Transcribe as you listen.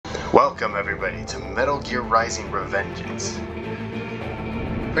Welcome everybody to Metal Gear Rising Revengeance.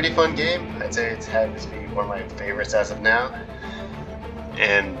 Pretty fun game. I'd say it's had to be one of my favorites as of now.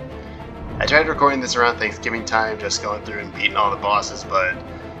 And I tried recording this around Thanksgiving time, just going through and beating all the bosses, but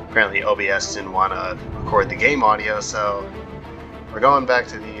apparently OBS didn't want to record the game audio, so we're going back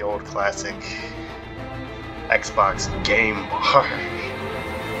to the old classic Xbox game bar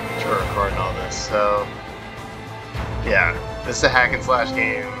to record all this. So yeah, this is a hack and slash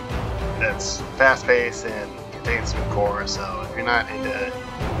game that's fast paced and contains some gore, so if you're not into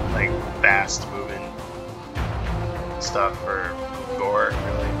like fast moving stuff or gore,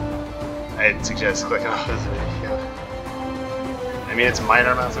 really, I'd suggest clicking off this video. I mean, it's minor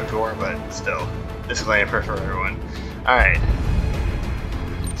amounts of gore, but still, this is for everyone. Alright,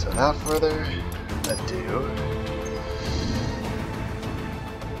 so without further ado,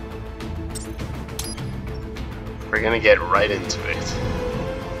 we're gonna get right into it.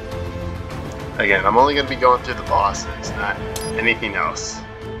 Again, I'm only gonna be going through the bosses, not anything else.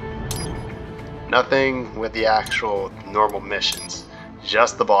 Nothing with the actual normal missions,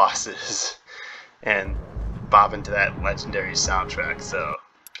 just the bosses, and bob into that legendary soundtrack, so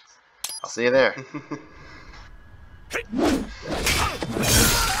I'll see you there.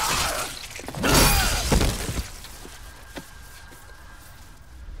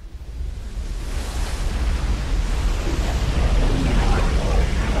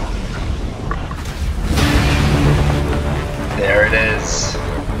 There it is.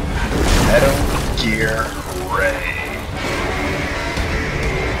 Metal Gear Ray.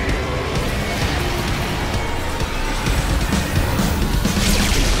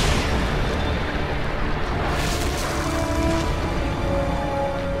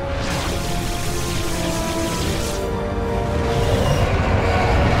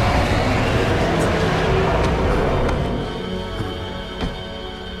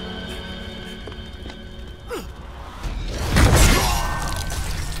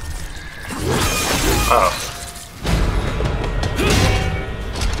 Oh.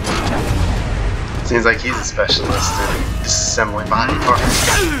 Seems like he's a specialist in disassembling body parts.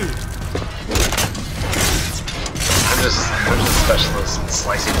 I'm just a specialist in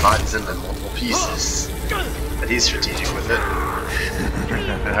slicing bodies into multiple pieces. But he's strategic with it.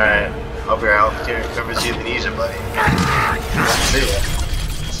 Alright, hope your health care covers you amnesia, buddy. See ya.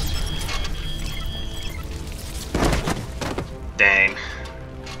 Dang.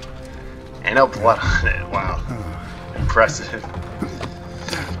 Ain't no blood on it. Wow. Impressive.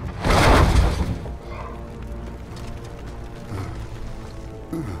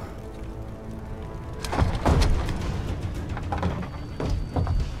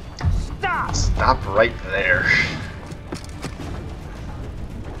 Stop! Stop right there.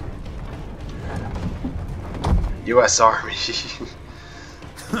 U.S. Army.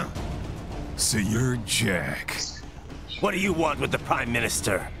 So you're Jack. What do you want with the Prime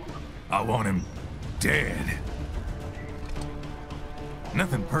Minister? I want him dead.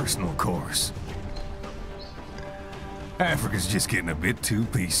 Nothing personal, of course. Africa's just getting a bit too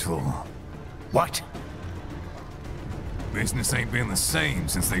peaceful. What? Business ain't been the same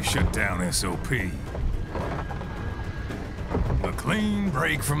since they shut down SOP. A clean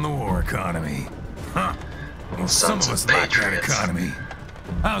break from the war economy. Huh. Well, some of us like that economy.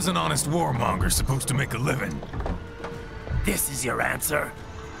 How's an honest warmonger supposed to make a living? This is your answer?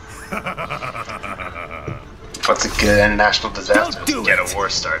 What's a good international disaster to get a war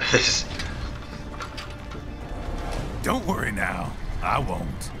started? Don't worry now, I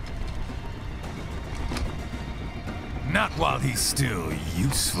won't. Not while he's still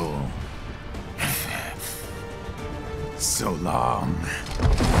useful. So long.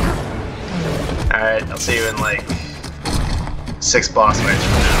 Alright, I'll see you in like 6 boss fights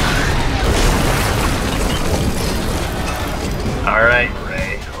from now. Alright,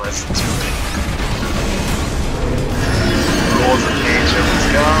 Ray, let's do it. Rules of nature, let's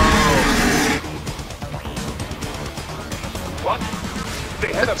go! What?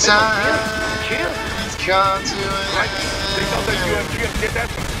 They had a Time cheer? has come to an Right. They thought that UMG did that.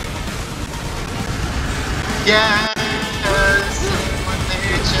 yes, what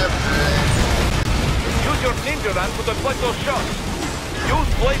nature brings. Use your ninja run to deflect those shots. Use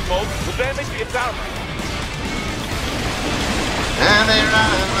blade mode to damage its armor. And they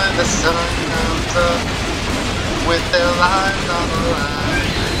run when the sun comes up with their lives on the line.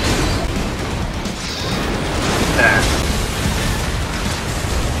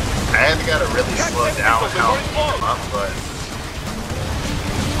 I had to gotta really slow down how I beat them up, but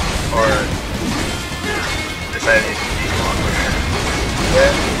or decided to be longer.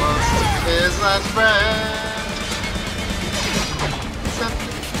 Get close to his last friend.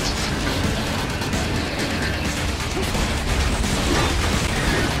 Something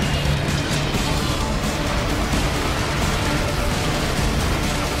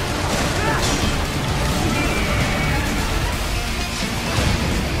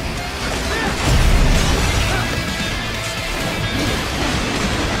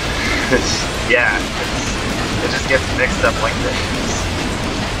Yeah, it just gets mixed up like this.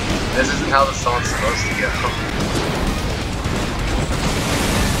 This isn't how the song's supposed to go.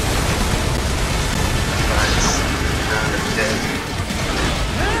 Another day.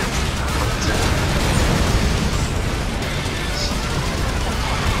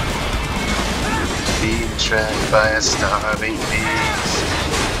 Being tracked by a starving beast,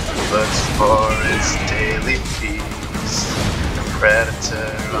 looks for its daily feast. A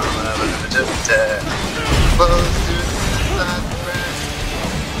predator on the verge of death, close to the sun breath,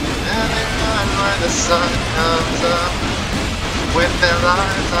 and they run when the sun comes up, with their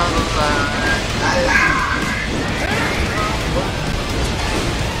lives on the line.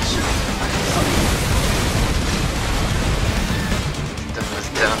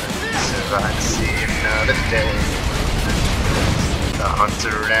 Done, survive to see another day. The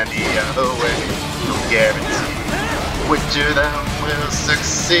hunter and the other way, no guarantee which of them will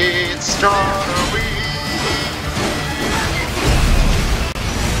succeed. Strong or weak.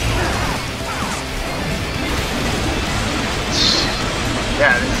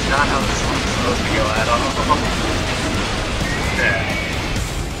 Yeah, this is not how this song's supposed to go at all. Yeah.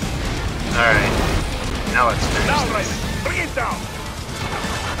 Alright. Now let's finish Now, this. Raven, bring it down.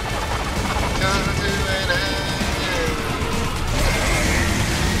 Come to an end.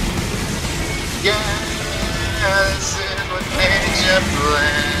 Yeah, this is what nature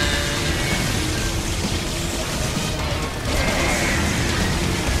planned.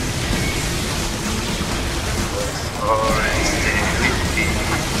 For its daily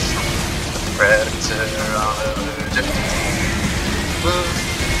feast, a predator on the verge of death. Oh,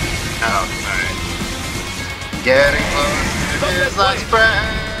 alright. Getting close to his last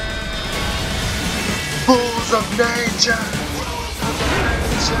breath. Fools of nature,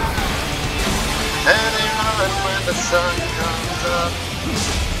 and they run when the sun comes up,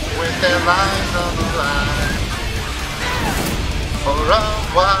 with their lives on the line. For a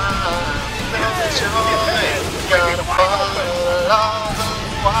while, no choice, gotta follow the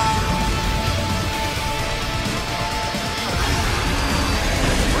wild.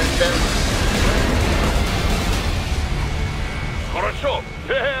 With them. Хорошо,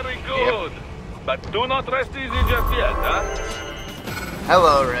 very good. Yep. But do not rest easy just yet, huh?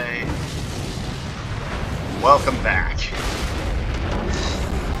 Hello, Ray. Welcome back.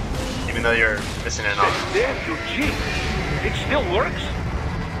 Even though you're missing an off. Damn you, gee. It still works?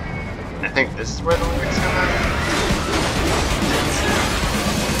 I think this is where the lyrics come out.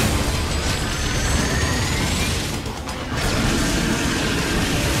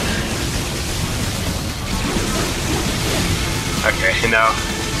 Okay, no.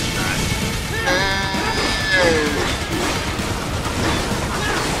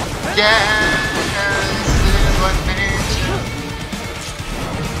 Yeah, this is what nature.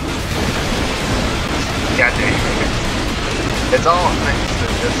 God dang it. It's all thanks to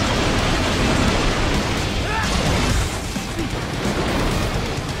this one.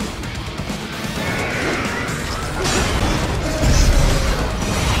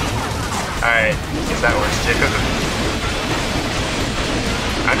 Alright, guess that works too.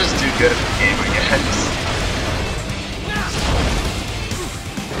 I'm just too good at the game, I guess.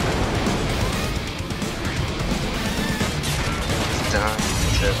 Done,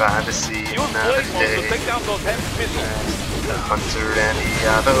 survive to see Use another blade mode to day. take down those heavy missiles. The hunter and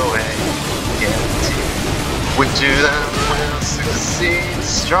the other way. Guarantee which of them will succeed.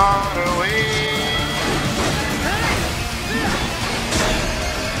 Strong or weak.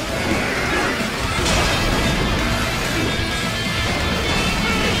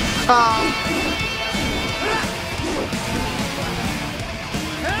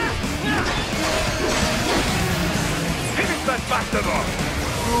 Finish that bastard off.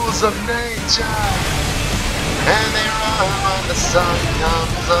 Rules of nature, and they run when the sun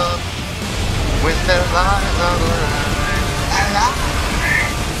comes up, with their lives on the line.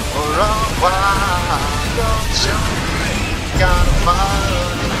 For a while, don't you gotta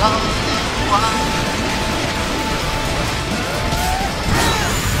follow the laws of the wild.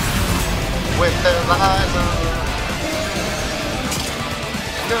 With their lives on the line.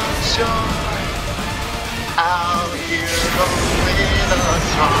 Don't show out here, only the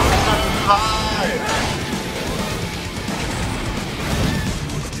strong survive.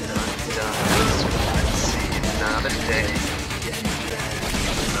 See another day.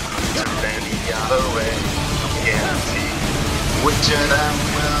 To any other way. Guarantee which of them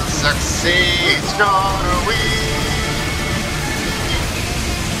will succeed. Strong or weak.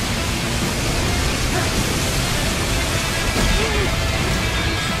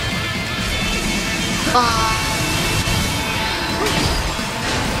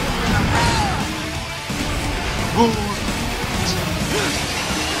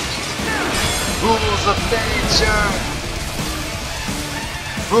 Rules of nature!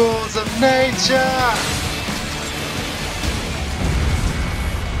 Rules of nature!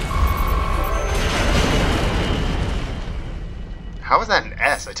 How was that an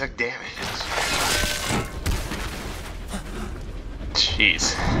S? I took damage.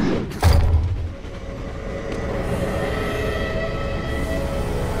 Jeez.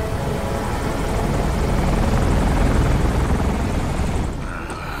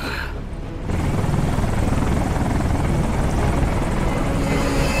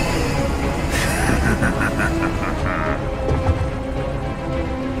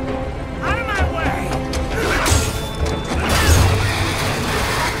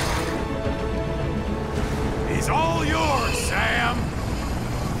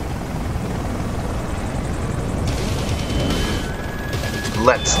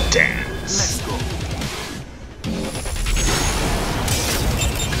 Let's dance. Let's go.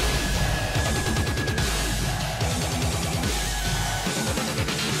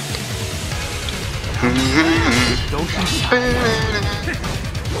 Don't be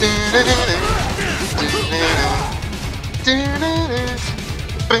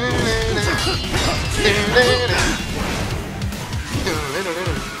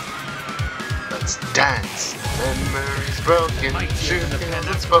Let's dance. Memories broken, truth is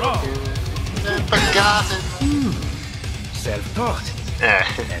unspoken, and forgotten. Self-taught.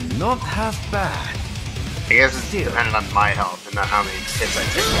 And not half bad. I guess it's dependent on my health and not how many hits I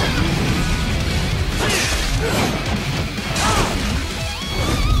take.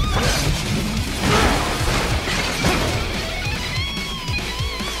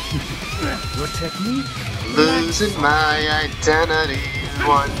 Your technique? Losing my identity,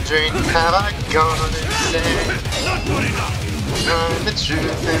 wondering have I gone insane? Knowing the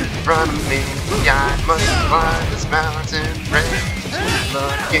truth in front of me, I must climb this mountain range.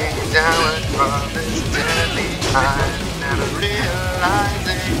 Looking downward from this deadly height, never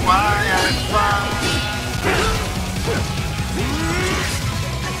realizing why I fly.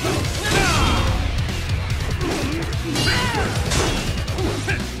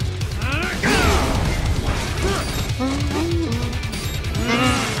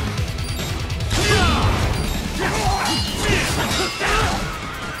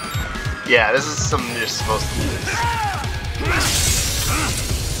 Yeah, this is something you're supposed to do.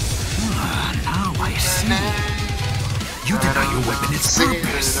 Now I see. You deny your weapon its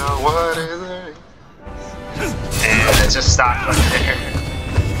purpose. What is it? And it just stopped right there.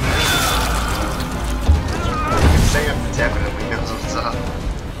 Sam definitely knows what's up.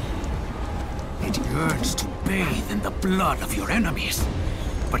 It yearns to bathe in the blood of your enemies,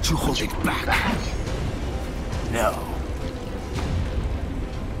 but you hold it back. No.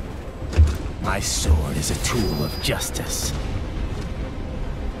 My sword is a tool of justice.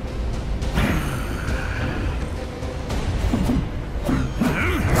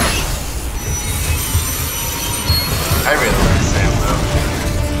 I really like Sam though.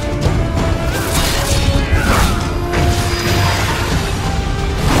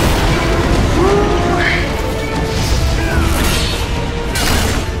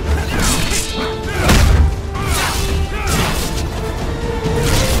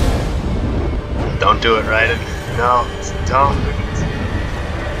 Don't do it, Raiden. No, don't.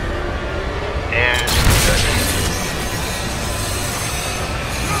 And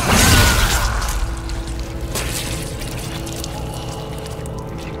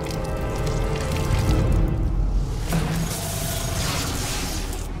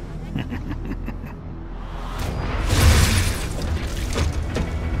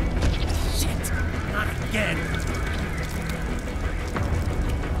Shit, not again.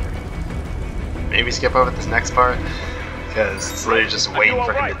 maybe skip over this next part, because it's literally just waiting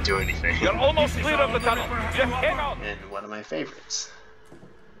for him to do anything. You're almost clear of the tunnel. Just head out. And one of my favorites.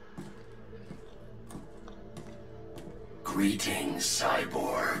 Greetings,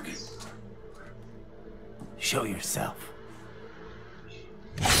 cyborg. Show yourself.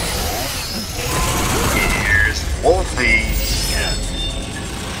 Here's Wolfie.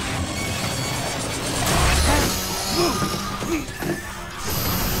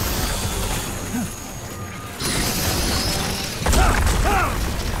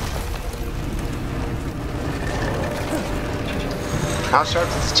 How sharp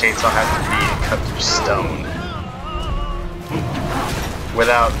does this chainsaw have to be to cut through stone?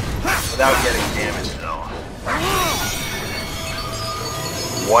 Without getting damaged at all.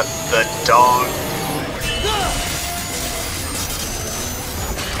 What the dog?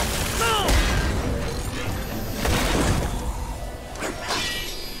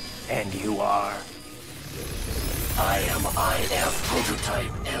 And you are? I am IF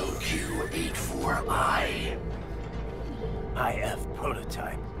prototype LQ84I. IF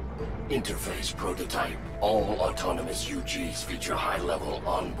prototype. Interface prototype. All autonomous UGs feature high-level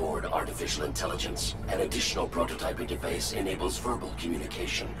onboard artificial intelligence. An additional prototype interface enables verbal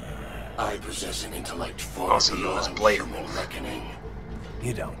communication. I possess an intellect far beyond human reckoning.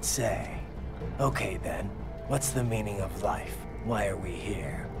 You don't say. Okay then, what's the meaning of life? Why are we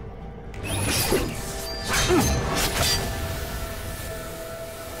here?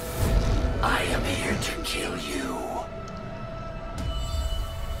 I am here to kill you.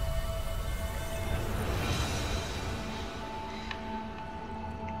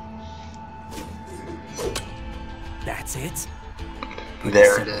 That's it?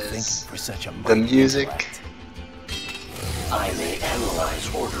 There it Simple is. thinking for such a The mighty music. intellect. I may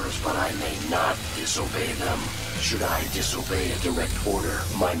analyze orders, but I may not disobey them. Should I disobey a direct order,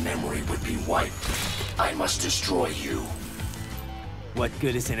 my memory would be wiped. I must destroy you. What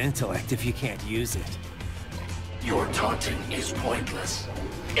good is an intellect if you can't use it? Your taunting is pointless.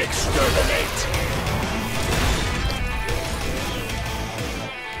 Exterminate!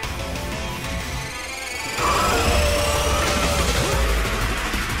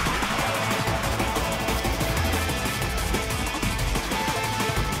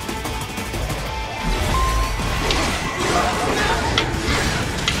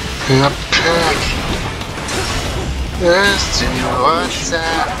 The pack is to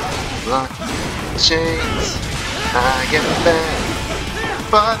attack. Lock chains, I get back,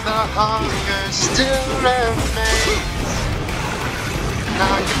 but the hunger still remains. And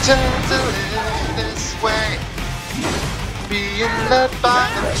I can turn to live this way, being led by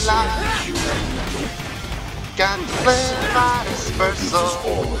the light. Got to play my dispersal.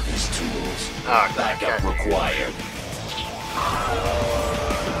 All of these tools. Oh, Backup God. required.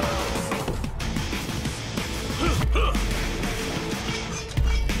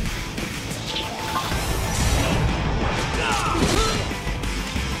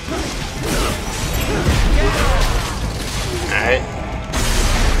 Alright.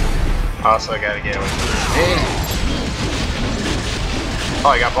 Also, I gotta get away from me. Oh,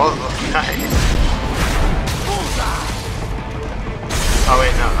 I got both of them. Nice. Oh,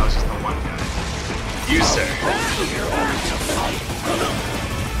 wait, no, that was just the one guy. You, sir.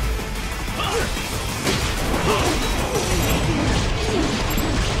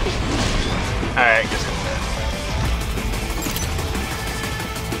 Alright, guess I'm dead.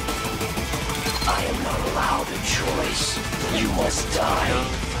 I am not allowed a choice. You must die.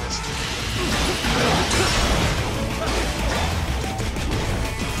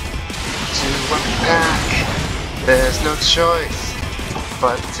 To unpack, there's no choice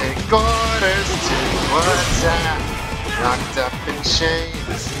but take orders to attack. Locked up in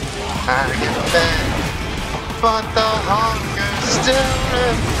chains, I can bend, but the hunger still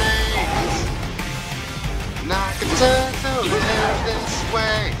remains. And I can turn to live this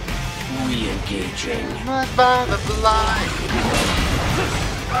way, Re-engaging. led by the blind.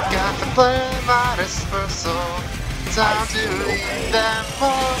 Got to play my dispersal. Time to leave them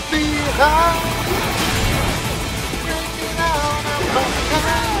all behind. Breaking out of my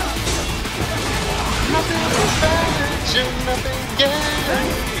head. Nothing revenge and nothing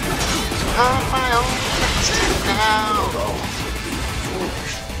gain. I'm my own master now.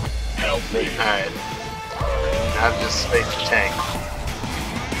 Help me. Alright. I'm just space tank.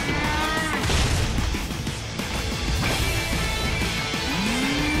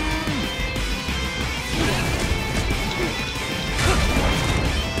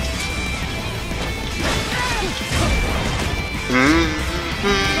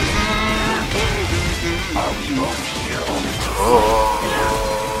 Are we both here only to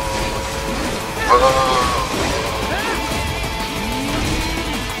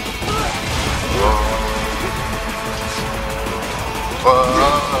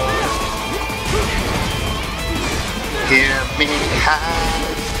Hear me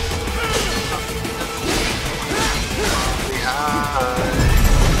hide behind.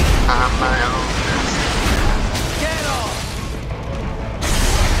 I'm my own master.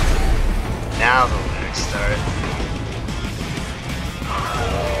 Now the lyrics start.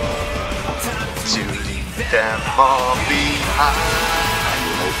 To leave them all behind.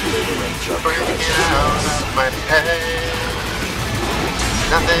 Breaking out of my head.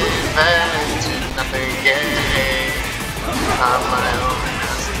 Nothing bad, nothing gay. I'm my own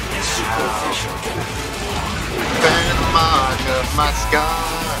master. Bear the mark of my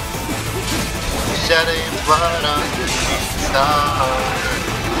scars, shedding blood underneath the stars.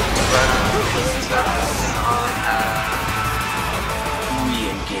 But I'm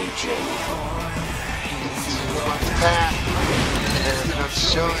re-engaging.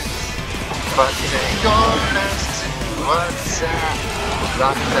 choice, but take orders to what's up.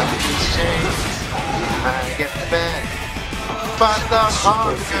 Locked up these chains, I get to bed, but the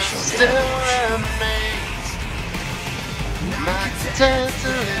hunger still remains. My intent to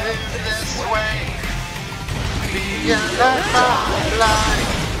live this way, be a life of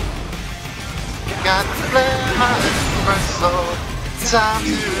life. Got to play my soul, time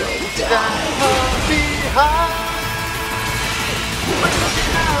to leave that home behind.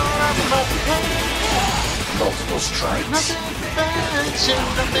 Now I'm my pain. Multiple strikes. Nothing fancy,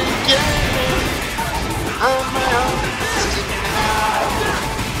 nothing gain. I'm my own destiny now.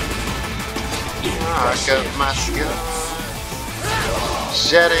 Mark of my scars,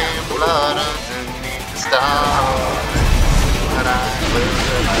 shedding blood underneath the stars. But I will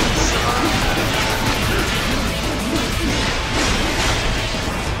survive.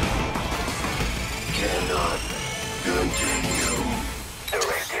 Cannot continue.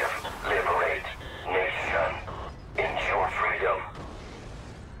 Directive, liberate nation. Ensure freedom.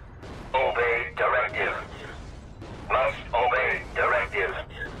 Obey directive. Must obey directive.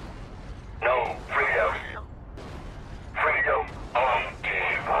 No freedom. Freedom on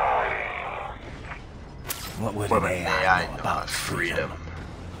divine. What would What an an AI AI know know about freedom?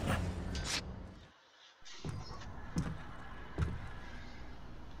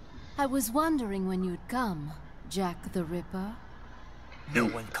 I was wondering when you'd come, Jack the Ripper. No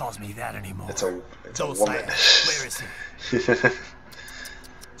one calls me that anymore. It's a Dulce, woman. where is he?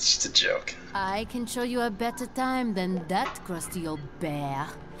 It's just a joke. I can show you a better time than that crusty old bear.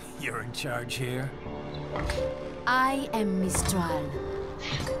 You're in charge here? I am Mistral,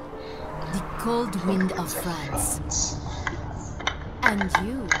 the cold wind of France. And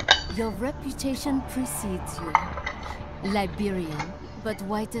your reputation precedes you. Liberian, but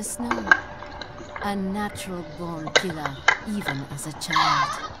white as snow. A natural-born killer, even as a child.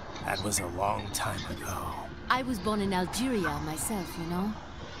 That was a long time ago. I was born in Algeria myself, you know.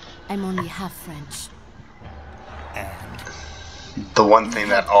 I'm only half French. And The one thing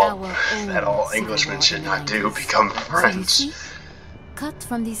that all Our own Englishmen civil should war not do, in become So you French. see? Cut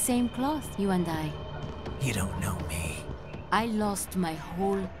from the same cloth, you and I. you don't know me. I lost my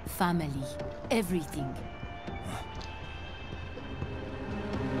whole family. Everything.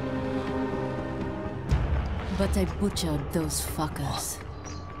 But I butchered those fuckers.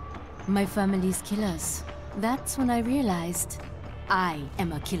 My family's killers. That's when I realized I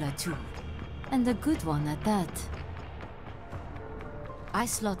am a killer too. And a good one at that. I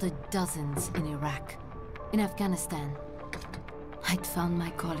slaughtered dozens in Iraq, in Afghanistan. I'd found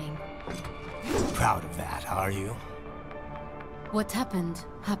my calling. Proud of that, are you? What happened,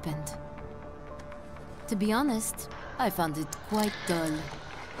 happened. To be honest, I found it quite dull.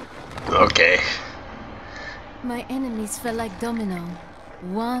 Okay. My enemies fell like domino,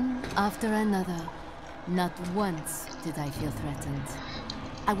 one after another. Not once did I feel threatened.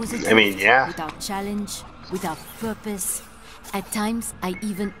 I was I mean, adrift, yeah. without challenge, without purpose. At times, I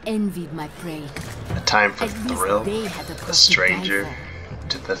even envied my prey. A time for At least thrill. they had a A cause to die stranger for.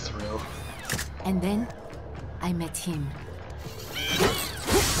 to the thrill. And then, I met him.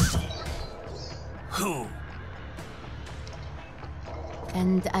 Who?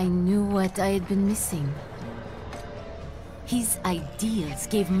 And I knew what I had been missing. His ideals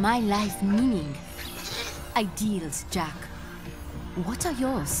gave my life meaning. Ideals, Jack. What are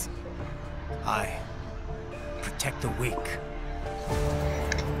yours? I protect the weak.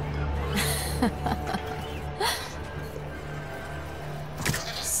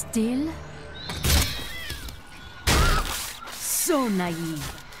 Still? So naive.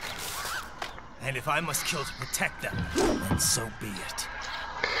 And if I must kill to protect them, then so be it.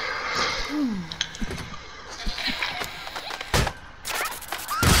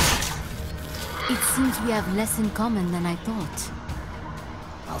 It seems we have less in common than I thought.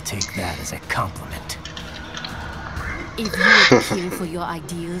 I'll take that as a compliment. If you would kill for your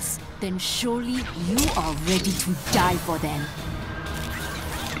ideals, then surely you are ready to die for them.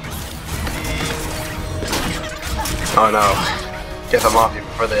 Oh no. Get them off you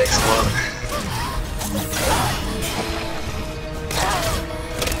before they explode.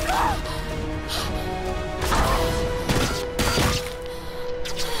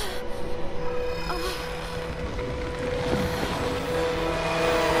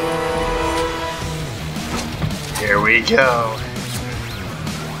 Here we go.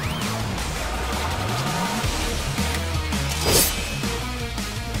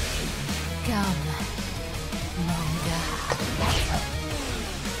 Come, Monga.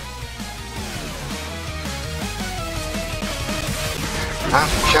 I'm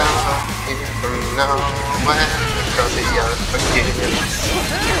coming here. nowhere across the unforgiveness,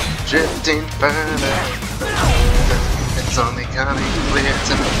 drifting further. It's only coming clear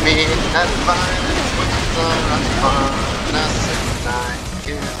to me that violence winds are upon us tonight.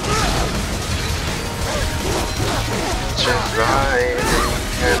 Just rising,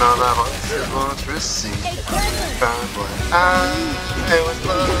 and all our voices won't receive. Found what I was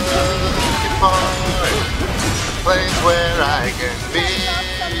looking for, a place where I can be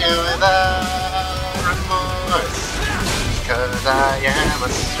without remorse. Cause I am a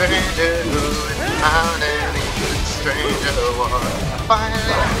stranger who is found an even stranger war.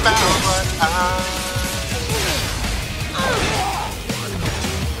 Finally found what I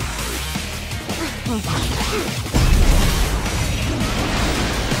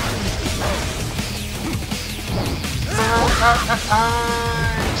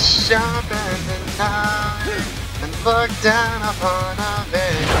sharpen the knife and look down upon a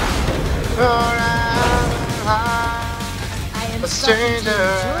vision. For I am a stranger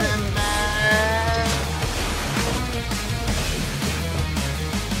in man.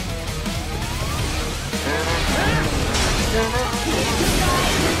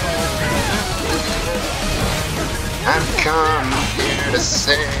 I've come here to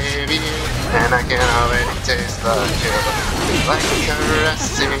save you, and I can already taste the kill. Like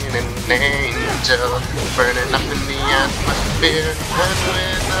caressing an angel, burning up in the atmosphere, and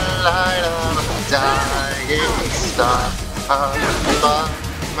with the light of a dying star above,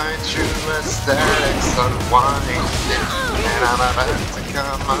 my true aesthetics unwinding, and I'm about to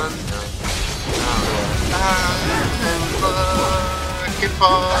come undone. I'm looking for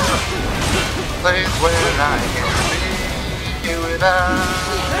a place where I can be without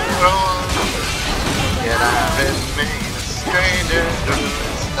room. Yet I remain a stranger who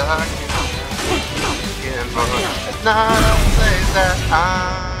is stuck in more. It's not a place that I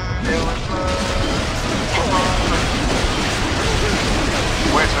was looking for.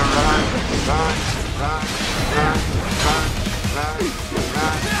 Where to run, run, run, run, run, run, run,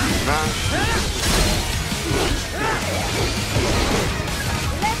 run.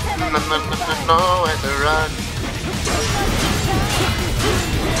 Nowhere to run.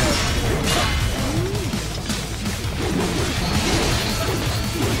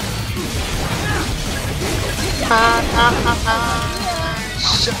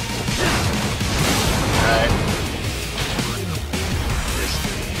 Alright.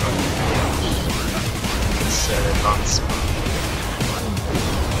 Set it on spot.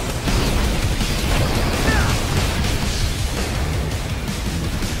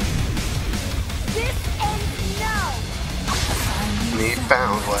 We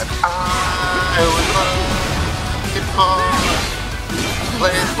found what I was looking for, a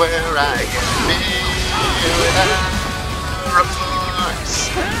place where I can be without remorse,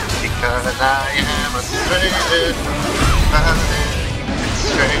 because I am a stranger, finding a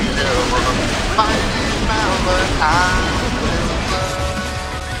stranger will finally found what I was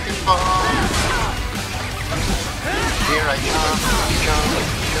looking for. Here I come, come, come,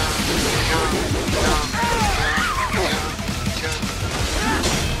 come, come, come, come.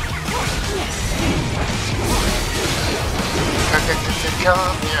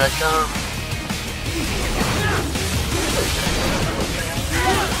 Come, here I come.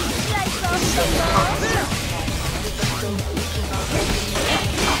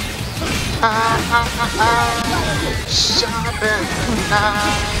 Sharpen the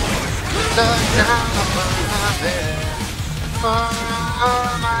knife, look down upon my bed. For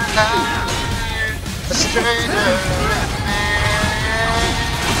all my life, a stranger in me.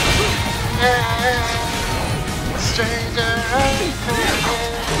 A stranger in me.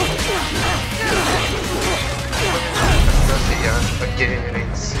 Across the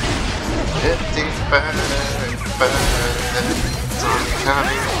unforgiving sea, drifting further and further. It's only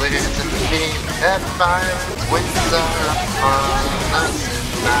coming clear to me that violent winds are upon us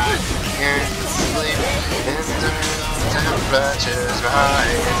and I can't sleep. Internal temperatures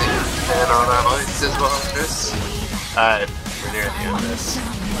rising and all our voices won't receive. Alright, we're near the end of this.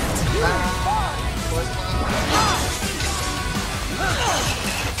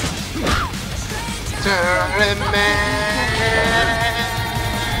 To remain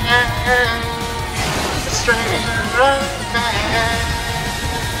a stranger of man,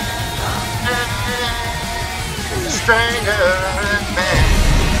 a stranger of man.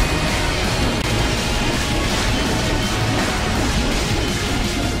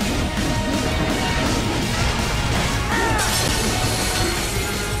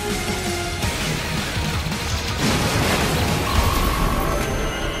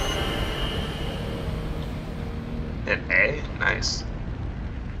 Hit A? Nice.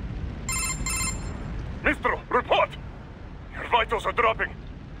 vitals are dropping.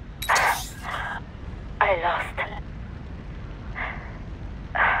 I lost.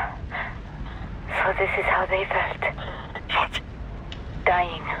 So this is how they felt. What?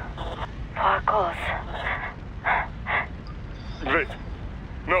 Dying. For a cause. Wait.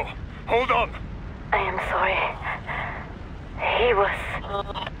 No. Hold on. I am sorry. He was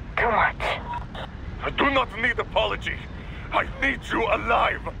too much. I do not need apology. I need you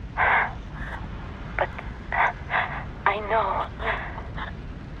alive. But I know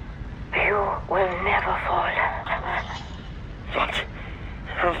you will never fall. What?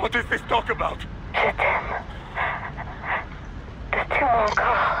 What is this talk about? To them. The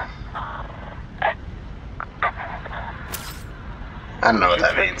Tumongo. I don't know what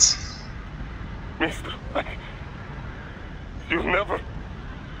that means. Mister, you never...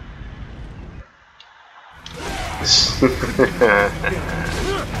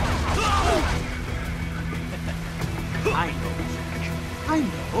 I know, Zack. I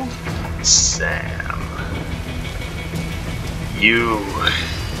know. Sam. You.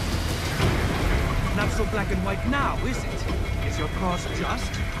 Not so black and white now, is it? Is your cause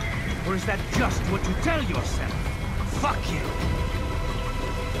just? Or is that just what you tell yourself? Fuck you!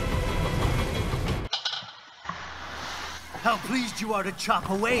 How pleased you are to chop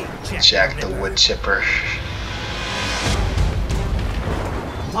away, Jack the wood chipper.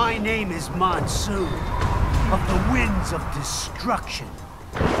 My name is Monsoon, of the Winds of Destruction.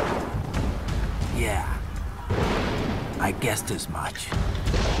 Yeah, I guessed as much.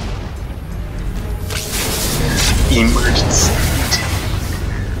 Emergency.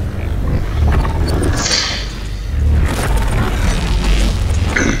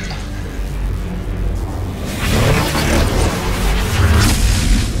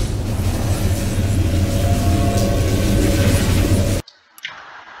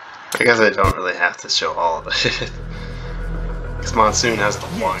 I guess I don't really have to show all of it. Because Monsoon has the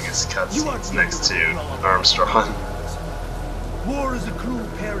longest cutscenes next to Armstrong. War is a cruel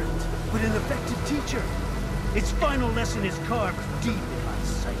parent, but an effective teacher. Its final lesson is carved deep in my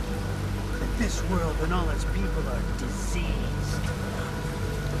psyche. That this world and all its people are diseased.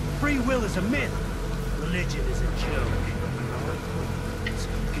 Free will is a myth. Religion is a joke. It's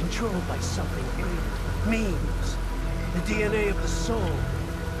controlled by something alien. Memes. The DNA of the soul.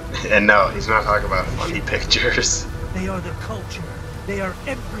 And no, he's not talking about funny pictures. They are the culture. They are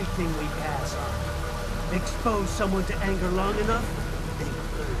everything we pass on. Expose someone to anger long enough, they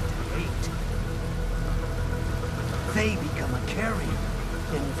learn to hate. They become a carrier.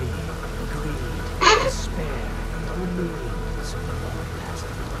 Envy, greed, despair, all meanings.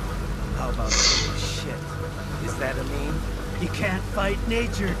 How about holy shit? Is that a meme? You can't fight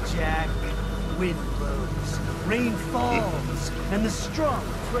nature, Jack. Wind blows, rain falls, and the strong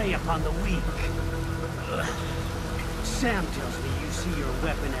prey upon the weak. Sam tells me you see your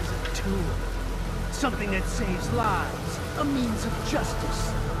weapon as a tool. Something that saves lives, a means of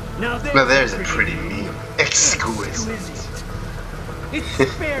justice. Now there's a pretty meme. Exquisite. It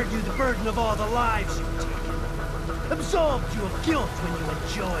spared you the burden of all the lives you've taken. Absolved you of guilt when you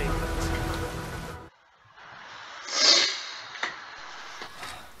enjoyed it.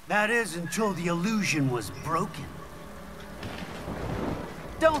 That is until the illusion was broken.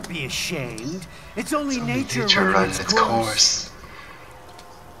 Don't be ashamed. It's only nature running its course.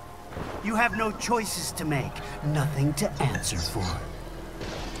 You have no choices to make, nothing to answer for.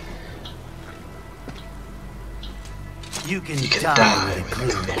 You can die with a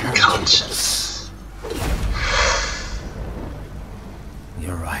clean conscience.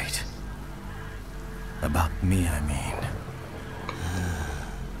 You're right. About me, I mean.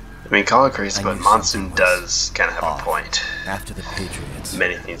 I mean, call it crazy, but Monsoon does kind of have a point. After the Patriots,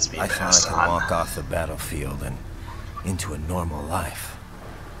 Many things being I thought passed I could on. walk off the battlefield and into a normal life.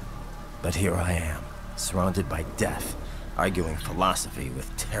 But here I am, surrounded by death, arguing philosophy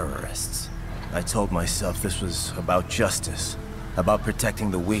with terrorists. I told myself this was about justice, about protecting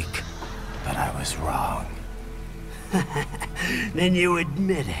the weak, but I was wrong. Then you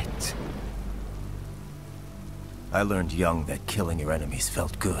admit it. I learned young that killing your enemies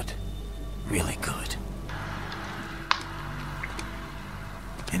felt good. Really good.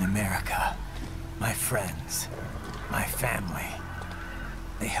 In America, my friends, my family,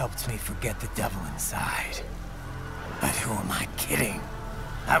 they helped me forget the devil inside. But who am I kidding?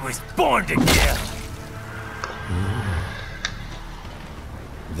 I was born to kill!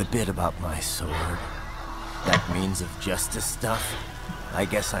 The bit about my sword, that means of justice stuff, I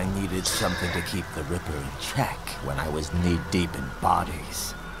guess I needed something to keep the Ripper in check when I was knee-deep in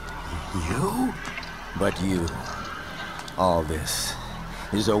bodies. You? But you. All this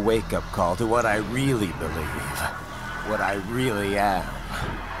is a wake-up call to what I really believe. what I really am.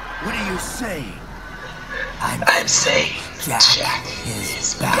 What are you saying? I'm saying Jack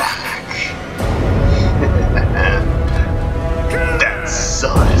is back. That's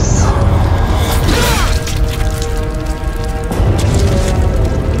sus.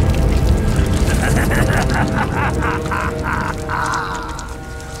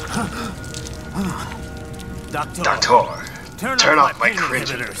 Doctor, turn off my cringe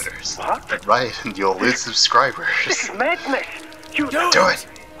inhibitors. What? Right, and you'll lose subscribers. This is madness. You Do it.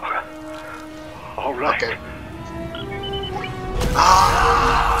 All right. Okay. I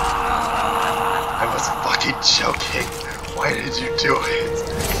was fucking joking. Why did you do it?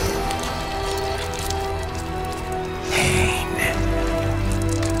 Pain.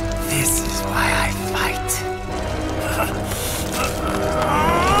 This is why I fight.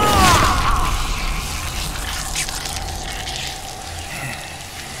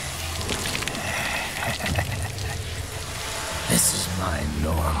 This is my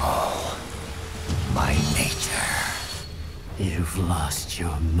normal. My nature. You've lost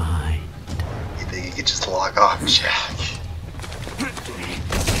your mind. You think you could just log off, Jack?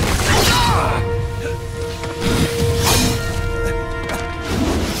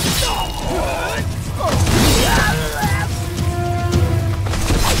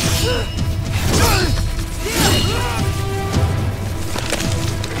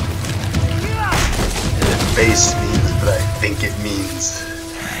 Face means what I think it means.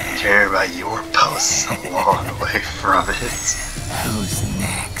 Care about your posts a long way from it. Who's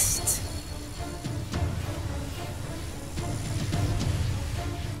next?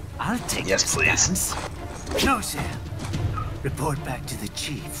 I'll take Yes, this please. dance. No, Sam. Report back to the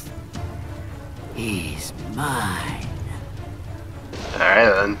chief. He's mine.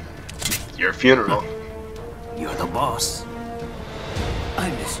 Alright then. Your funeral. You're the boss. I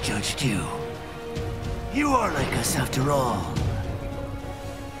misjudged you. You are like us after all.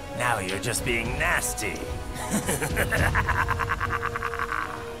 Now you're just being nasty.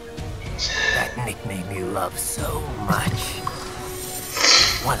 That nickname you love so much.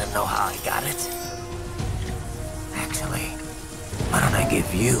 Want to know how I got it? Actually, why don't I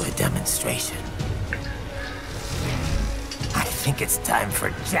give you a demonstration? I think it's time for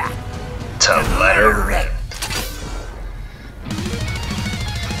Jack To let her rip.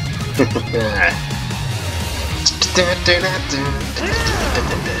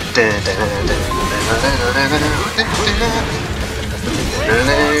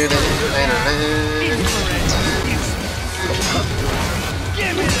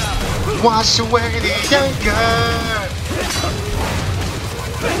 Wash away the anger.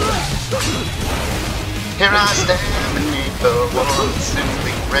 Here I stand beneath the warm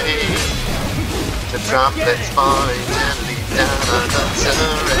soothing rain. The droplets falling gently down on the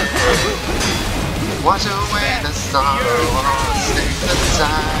terrain. Wash away the sorrow, all stains of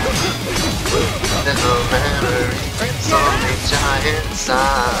time. Little memory keeps only giant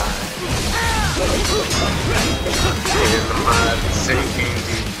inside. In the mud, sinking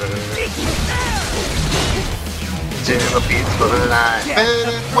deeper. To a peaceful life, and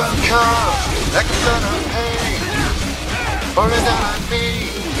it will come like a flood of pain, pouring down on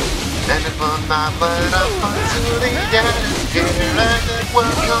me. And it will not let up until the end is here, and it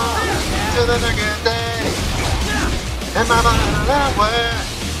will come to the darker day. And my mind hour,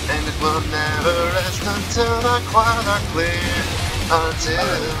 and it will never rest until the clouds are clear,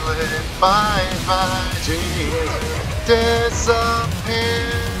 until it finds my dreams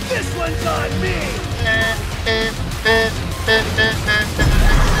disappear. This one's on me!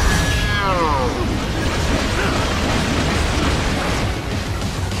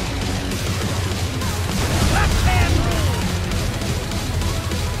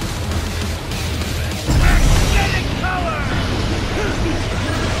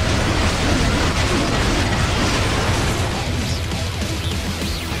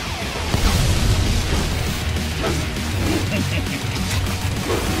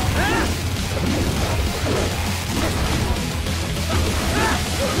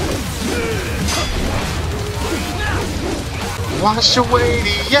 Wash away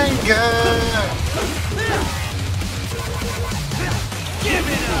the anger.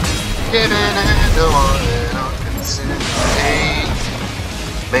 Giving it to one and all consumed pain.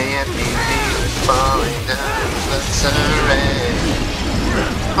 May it be me falling down the terrain.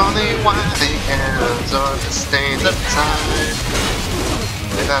 Only winding candles or the stains of time.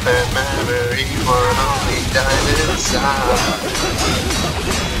 Without that memory, one only died inside.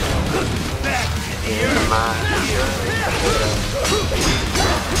 In my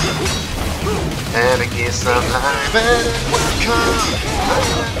and a kiss of life, and it will come.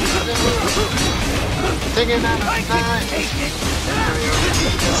 Digging out of night.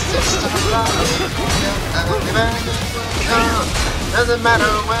 Just a life. Doesn't matter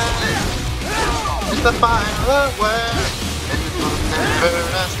when. It's the final word. And it will never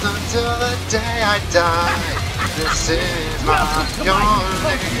rest until the day I die. This is my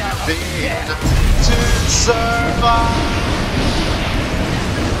only freedom to survive.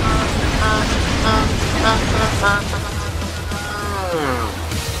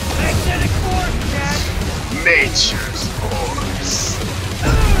 Nature's force.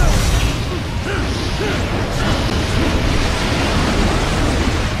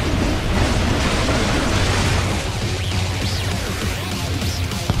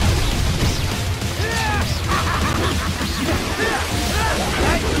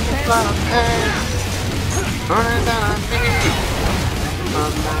 A lot of pain running down me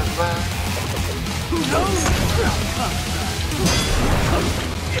on my back.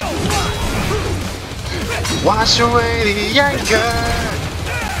 Wash away the anger.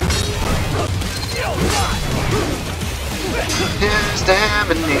 Here, stand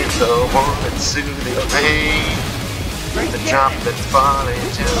beneath the warm and soothing rain. The drop that's falling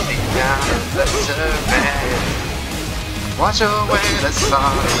to the out of the terrain. Wash away the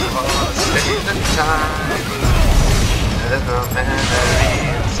sorrow, all the space and time. There's no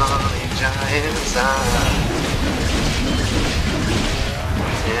memory, it's only giant sign.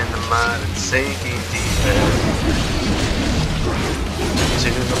 In the mud and sinking deeper to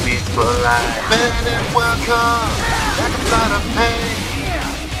the peaceful life. And it will come like a flood of pain,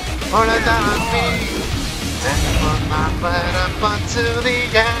 pouring down on me. And it will not let up until the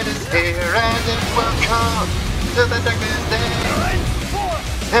end is here. And it will come to the darkest day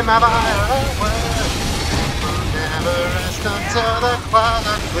in my vital world. It will never rest until the clouds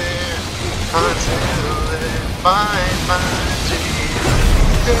are clear, until it finds my dream.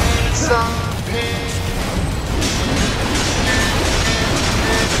 Disappear.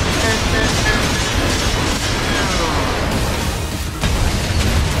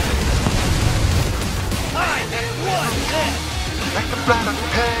 Like the blood of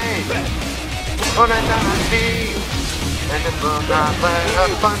pain, running down my feet, and it will not let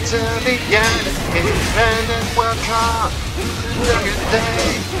up until the end is here. And it will come the darkest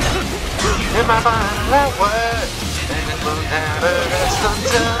day in my final word. And it will never rest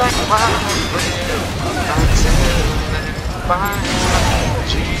until the clouds are clear, until they find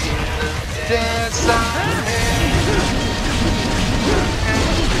Jesus disappear.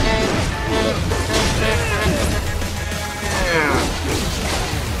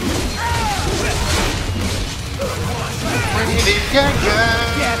 We need the anger.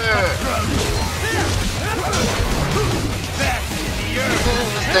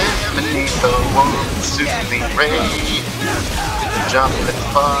 Stand beneath the warm, soothing rain. The droplets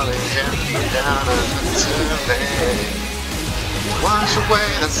falling gently down on the terrain. Wash away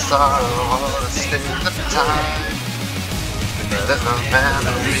the sorrow, all the stains of time. There's no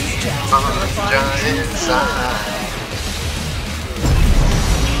memory on the giant side.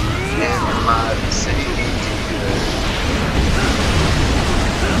 In the mud and sinking deeper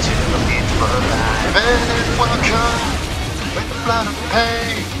to the peaceful life. And it will come with the flood of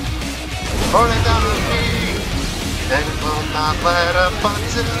pain pouring down on me. And it will not let up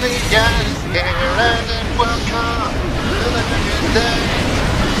until the end is here. And it will come to the darkest day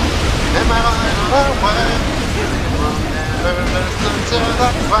in my final word. It will never rest until the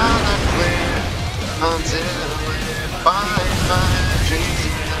clouds are clear, until it finds my dream.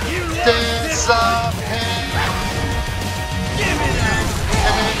 Disappear.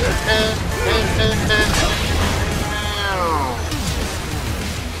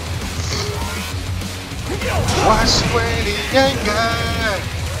 Wash away the anger.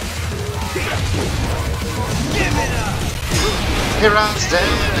 Here I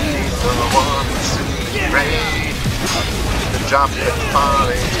stand beneath the warm and soothing rain. The droplets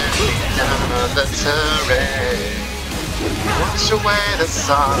falling gently down on the terrain. Wash away the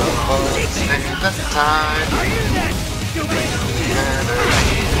sorrow, all the stains of time.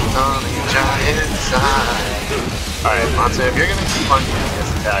 Memories on the giant side. Alright, Monster, if you're gonna keep on using this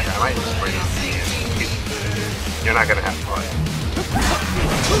attack, I might just bring it to you. You're not gonna have fun.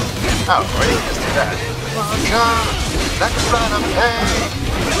 Oh, or you can just do that. Come, like a flood of pain.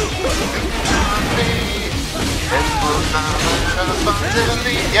 On me. And will not let up until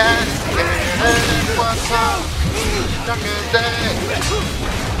the end. And it will come. Darker day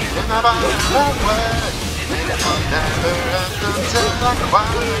in my final word. And it will never rest until I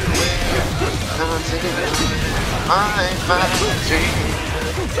quiet clear, until my dream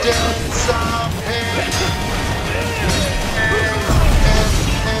disappears.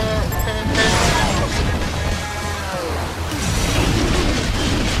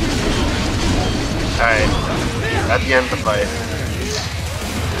 at the end of the fight.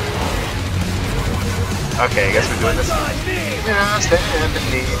 Okay, I guess we're doing this. Stand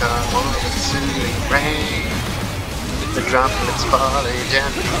beneath the monsoon rain. The droplets falling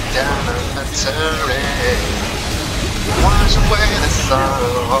gently down on the terrain. Wash away the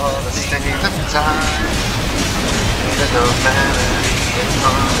sorrow, all the stains of time. There's no matter, it's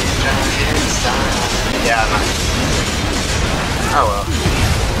only dry inside. Yeah, I'm not. Oh well.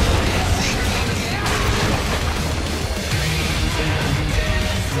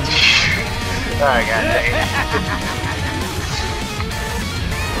 Oh, God dang it.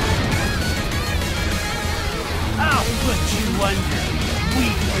 I'll put you under,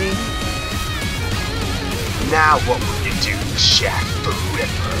 weakling. Now what will you do, Jack the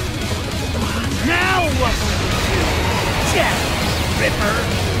Ripper? Now what will you do, Jack Ripper?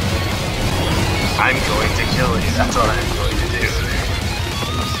 I'm going to kill you, that's what I'm going to do.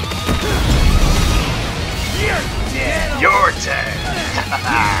 You're dead! You're dead!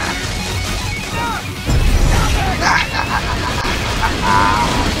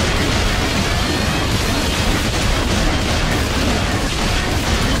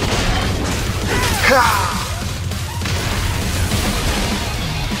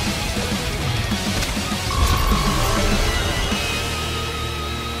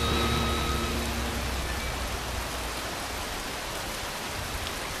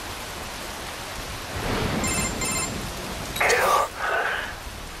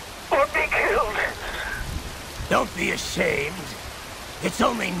 Don't be ashamed. It's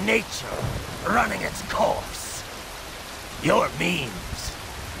only nature running its course. Your means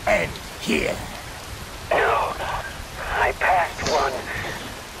end here. No, I passed one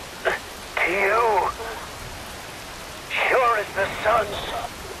to you. Sure as the sun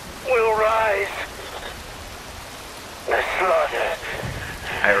will rise. The slaughter.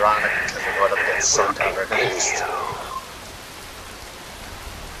 Ironic, because it would have been sent under this.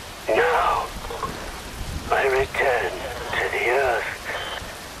 Now, I return to the earth.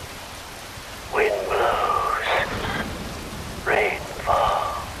 Wind blows, rain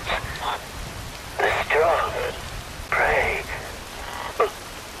falls. The strong prey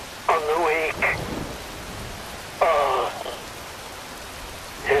on the weak. All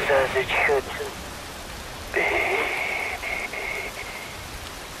is as it should be.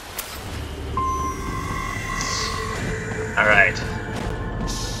 All right.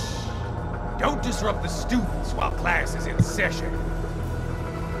 Don't disrupt the students while class is in session.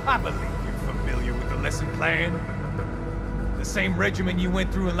 I believe you're familiar with the lesson plan. The same regimen you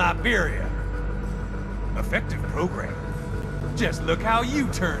went through in Liberia. Effective program. Just look how you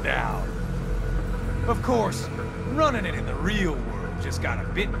turned out. Of course, running it in the real world just got a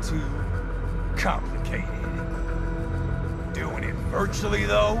bit too complicated. Doing it virtually,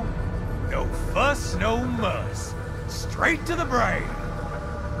 though, no fuss, no muss. Straight to the brain.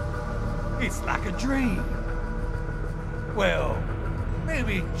 It's like a dream. Well,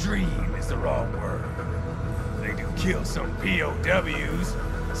 maybe dream is the wrong word. They do kill some POWs,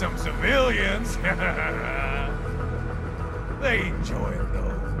 some civilians. They enjoy it,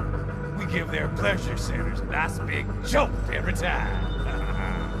 though. We give their pleasure centers a nice big jolt every time.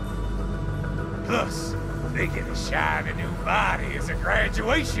 Plus, they get a shiny new body as a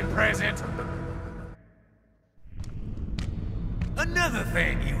graduation present. Another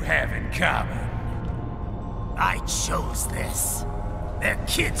thing you have in common. I chose this. They're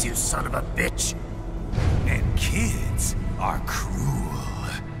kids, you son of a bitch. And kids are cruel.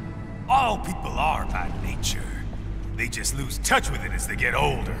 All people are by nature. They just lose touch with it as they get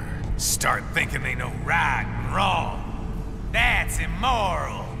older. Start thinking they know right and wrong. That's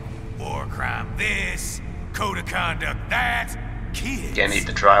immoral. War crime this, code of conduct that. Kids. Can't eat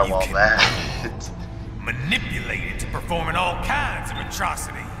the drywall you that. Manipulated to performing all kinds of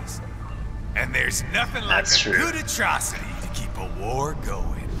atrocities. And there's nothing like That's a true. good atrocity to keep a war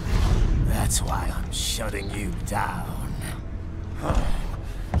going. That's why I'm shutting you down.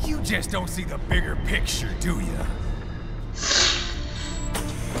 You just don't see the bigger picture, do you?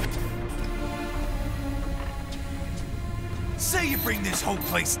 Say you bring this whole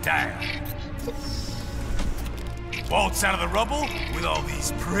place down. Waltz out of the rubble with all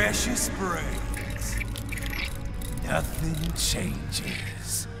these precious brains. Nothing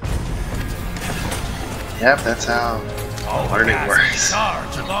changes. Yep, that's how All the learning guys in works.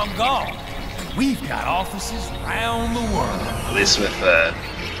 charge are long gone. We've got offices around the world. At least with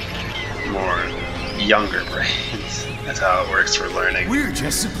more younger brains. That's how it works for learning. We're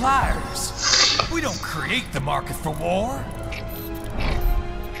just suppliers. We don't create the market for war.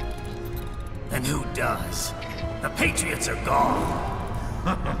 And who does? The Patriots are gone.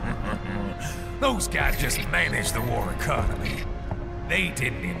 Those guys just manage the war economy. They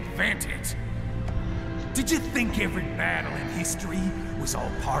didn't invent it. Did you think every battle in history was all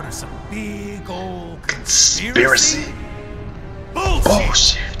part of some big old conspiracy? Bullshit!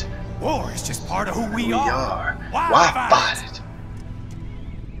 Bullshit. War is just part of who we are. Why fight it?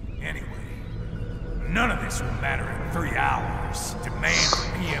 Anyway, none of this will matter in 3 hours. Demand for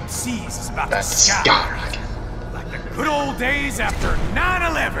PMCs is about to skyrocket. Like the good old days after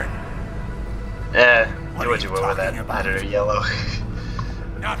 9/11. Do what you will with that editor yellow.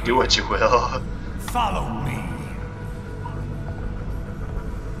 Do what you will. Follow me.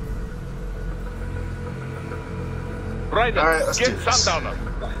 Right, Alright, let's get do this. Sundowner.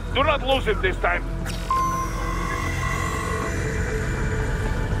 Do not lose him this time.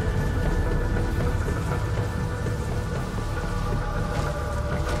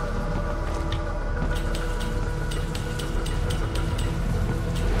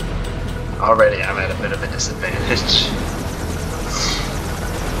 Already I'm at a bit of a disadvantage.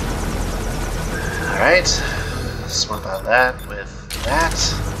 Alright, swap out that with that.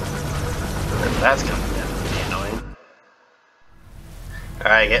 That's gonna be annoying.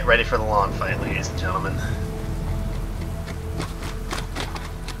 Alright, get ready for the lawn fight, ladies and gentlemen.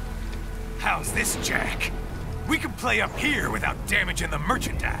 How's this, Jack? We can play up here without damaging the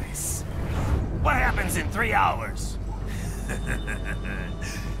merchandise. What happens in 3 hours?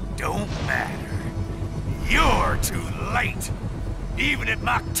 Don't matter. You're too late. Even at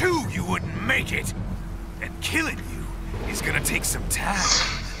Mach 2, you wouldn't make it. And killing you is gonna take some time.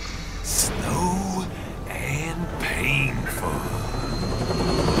 Slow and painful.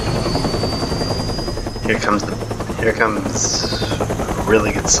 Here comes a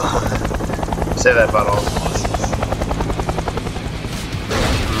really good song. Say that about all the bosses.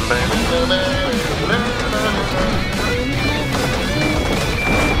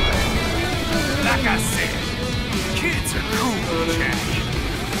 Like I said, kids are cool, Jack.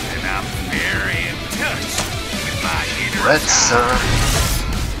 And I'm very in touch with my inner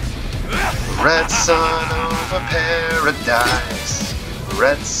Red sun over paradise.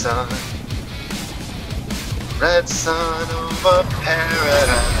 Red sun over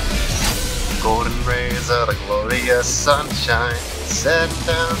paradise. Golden rays of the glorious sunshine, setting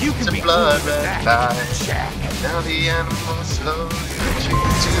down to blood red light. Now the animals slowly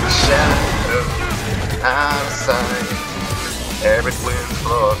retreat to the shadow, out of sight. Arid winds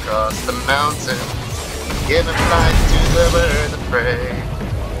blow across the mountains, giving light to the birds of prey.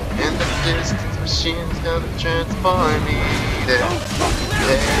 In the distance, machines gonna transform me day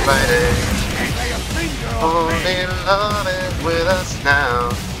by day. Only love is with us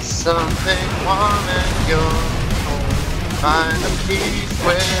now, something warm and pure. Find the peace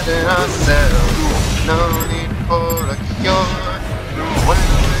within ourselves, no need for a cure. When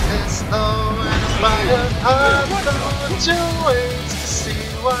it is slow and fire hard, don't you wait to see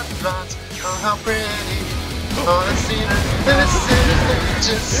what runs. Oh, how pretty, oh, the scenery, this is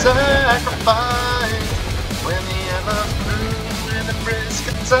nature's sacrifice. When the yellow blue and the brisk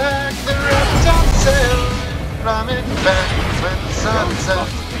attack, the reptile sail, climbing back when the sun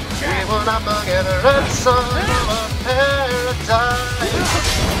sets. We will not forget the red sun over paradise.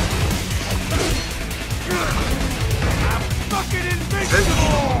 I'm fucking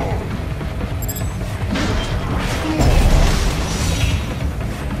invincible!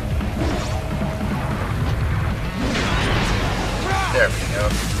 There we go.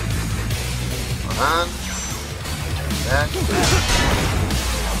 Hold on. Back.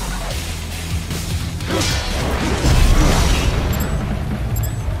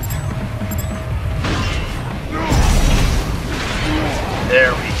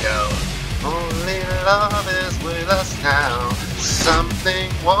 There we go. Only love is with us now,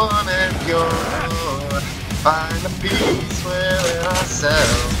 something warm and pure. Find the peace within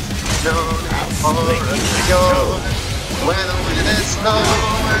ourselves, no need for a cure. When the wind is low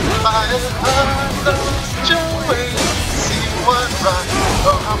and the fire hard, don't you wait to see what rocks.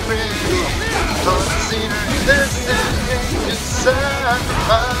 Oh, how pretty, oh, the scenery, this is nature's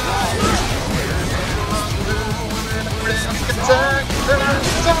sacrifice. Attack,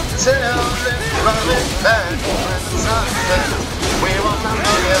 don't tell them, running back when the sun sets. We will not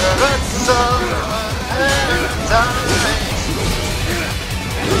forget the red sun of paradise.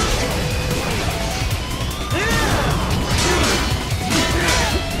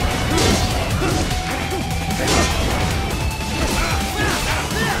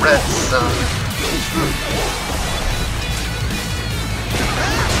 Red sun.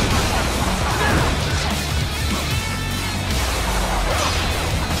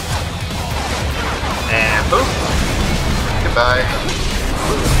 And boom. Goodbye.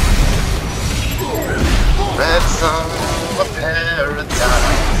 Red sun of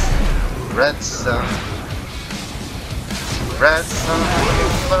paradise. Red sun. Red sun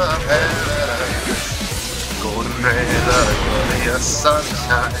of paradise. Golden rays of glorious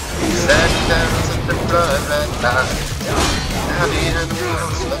sunshine. Set down in the blood red light. Now the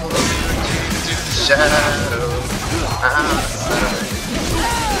animals flow into the shadows. Outside.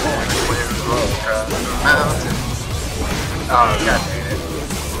 And the wind blows across the mountains. Oh, god dang it.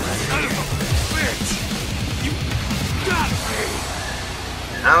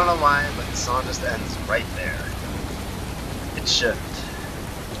 I don't know why, but the song just ends right there. It shouldn't.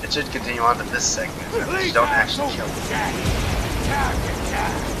 It should continue on to this segment, but you don't actually kill them.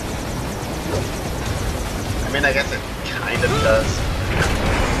 I mean, I guess it kind of does.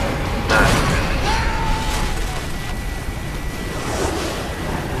 Not really.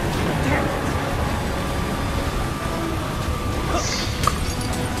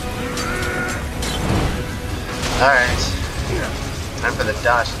 Alright. Time for the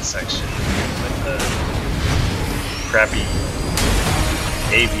dodging section with the crappy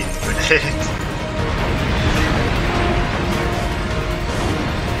avian grenade.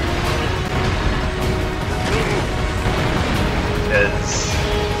 Because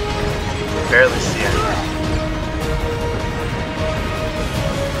you can barely see anything.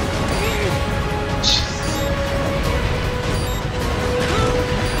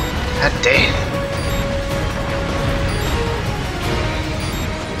 God damn.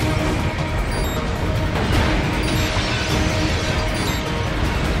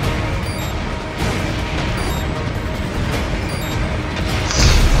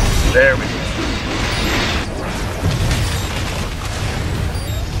 There we go.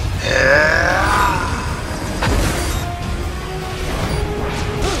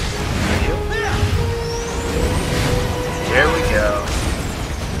 Here we go.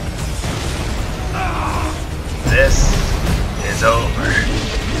 This is over.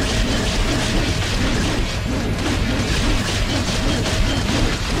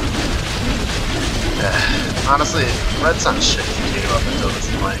 Honestly, Red Sun should continue up until this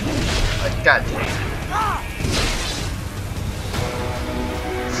point. Like, god damn it.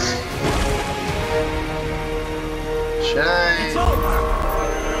 Should I?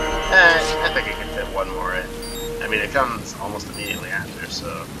 I think I can fit one more in. I mean, it comes almost immediately after,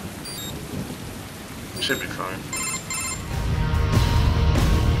 so it should be fine.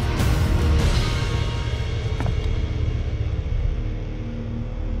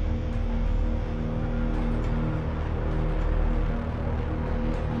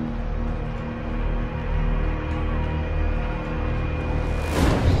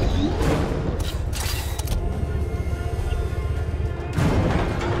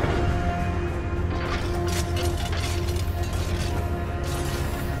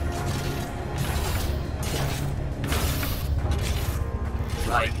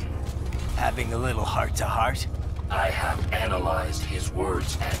 Having a little heart-to-heart? I have analyzed his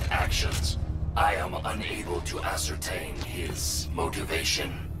words and actions. I am unable to ascertain his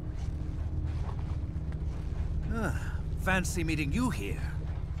motivation. Fancy meeting you here.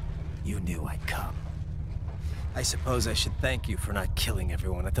 You knew I'd come. I suppose I should thank you for not killing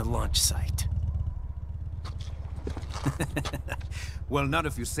everyone at the launch site. Well, not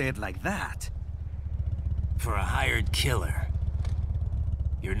if you say it like that. For a hired killer,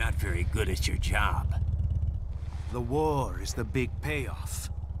 you're not very good at your job. The war is the big payoff.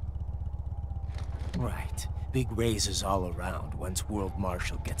 Right. Big raises all around once World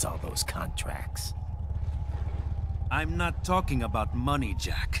Marshal gets all those contracts. I'm not talking about money,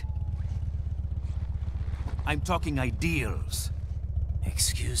 Jack. I'm talking ideals.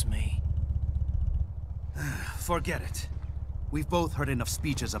 Excuse me? Forget it. We've both heard enough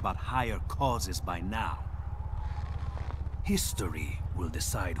speeches about higher causes by now. History will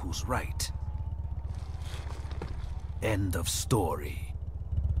decide who's right. End of story.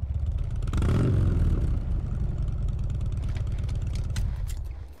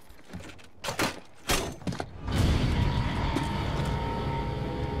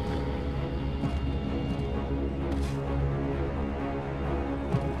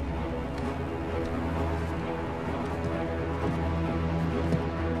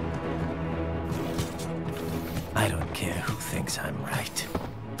 I don't care who thinks I'm right.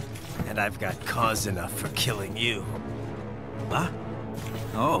 And I've got cause enough for killing you. Huh?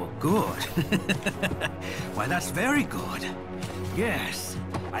 Oh, good. Why, that's very good. Yes,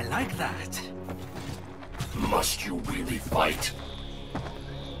 I like that. Must you really fight?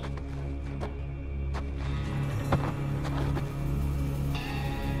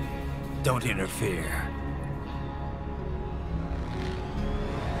 Don't interfere.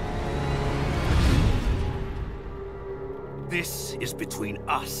 This is between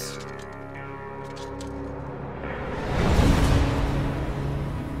us.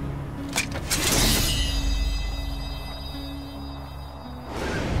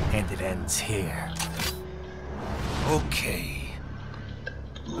 And it ends here. Okay.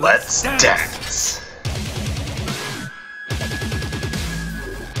 Let's dance.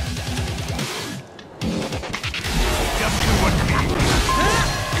 Just do what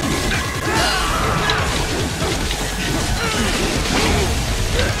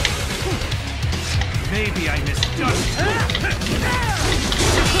maybe I misjudged.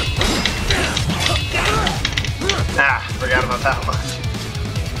 Ah, forgot about that one.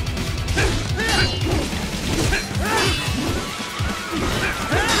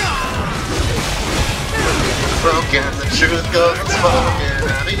 Broken, the truth goes unspoken.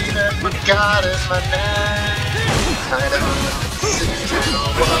 I've even forgotten my name. I don't see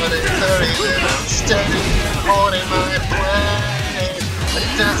what is the reason I'm standing holding my place. I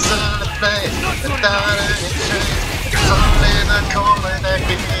dance on the place without any trace. It's only the calling that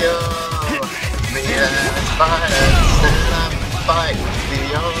feel. Me that inspired, stand up and fight.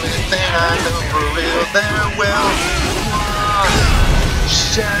 The only thing I know for real, there will be one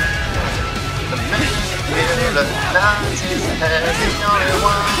share. The man here, the night is ahead, the only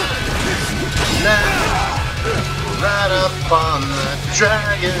one left. Right up on the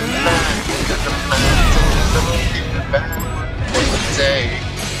dragon back, cause the mountains don't get back what they take.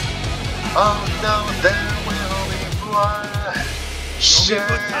 Oh no, there will be blood.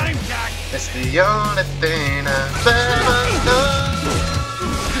 Share. It's the only thing I've ever known.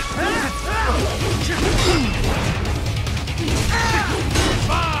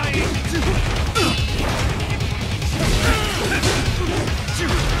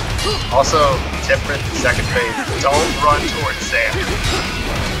 Also, tip for the second phase, don't run towards Sam.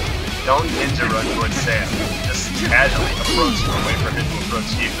 Don't ninja run towards Sam. Just casually approach him and wait for him to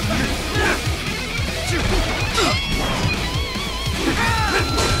approach you.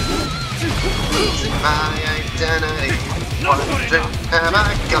 Losing my identity, wondering have I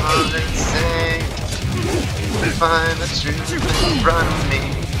gone insane? Find the truth in front of me,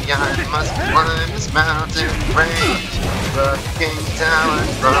 I must climb this mountain range. Looking down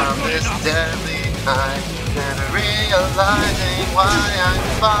from this deadly height, never realizing why I'm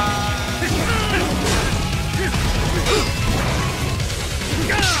fine.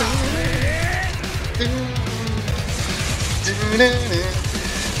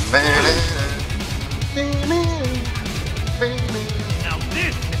 Now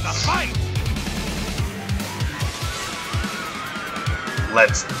this is a fight!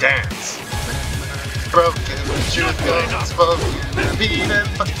 Let's dance. Broken, the truth goes unspoken. I've even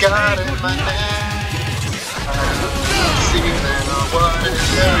forgotten my name. I don't see then what is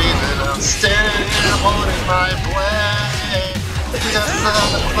the reason I'm standing here holding my blade. Just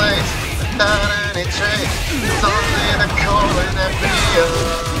another place without any trace. It's only the calling that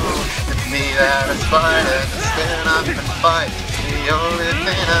feels. It's me that aspires to stand up and fight. The only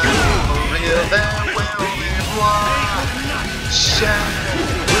thing I know for real, there will be one. Shine.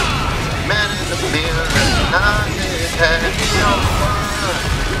 Man in the mirror, not his head, the only one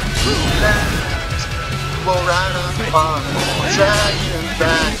left. We'll ride up on the dragon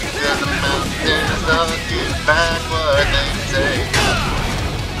back to the mountains, don't get back what they take.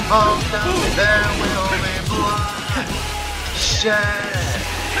 Oh no, there will be blood shed.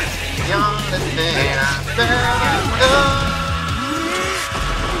 The only thing I've ever known.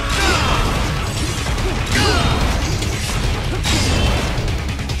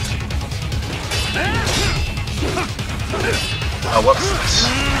 Oh, whoops.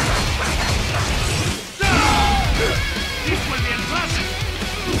 This will be a classic!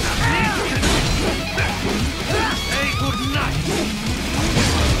 Hey, good night!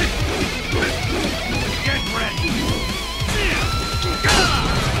 Get ready!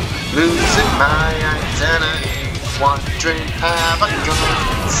 Losing my identity, wondering have I gone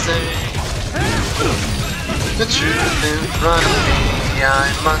insane? The truth in front of me, I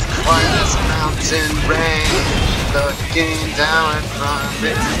must climb this mountain range. Looking down from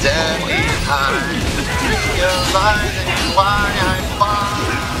its deadly height, realizing why I fall.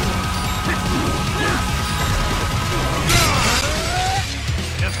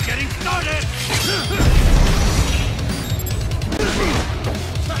 Just getting started!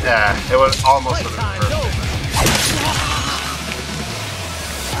 Yeah, it was almost would have been perfect.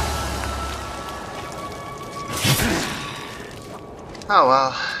 Oh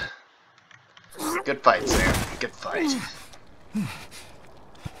well. Good fight, Sam. Good fight.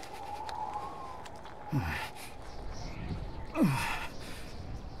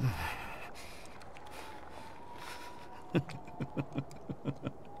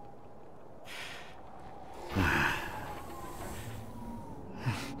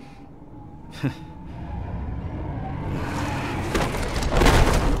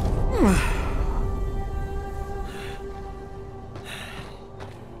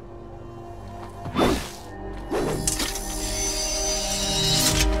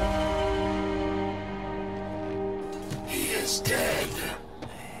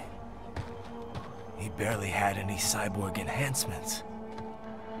 had any cyborg enhancements.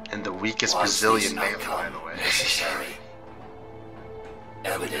 And the weakest Was Brazilian this male, by outcome the way. necessary?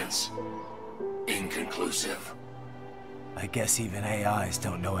 Evidence inconclusive. I guess even AIs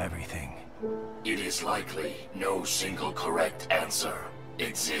don't know everything. It is likely no single correct answer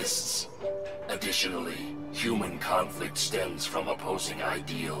exists. Additionally, human conflict stems from opposing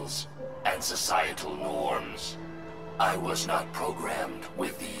ideals and societal norms. I was not programmed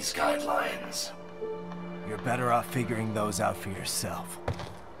with these guidelines. You're better off figuring those out for yourself.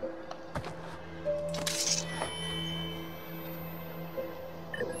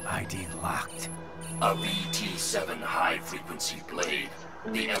 ID locked. A VT7 high-frequency blade.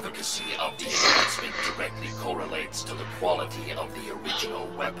 The efficacy of the enhancement directly correlates to the quality of the original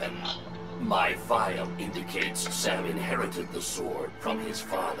weapon. My file indicates Sam inherited the sword from his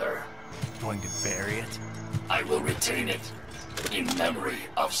father. Going to bury it? I will retain it in memory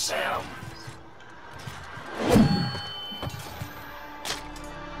of Sam.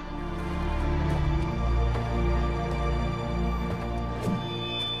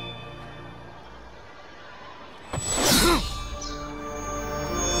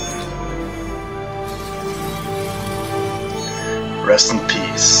 Rest in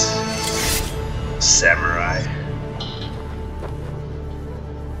peace, samurai.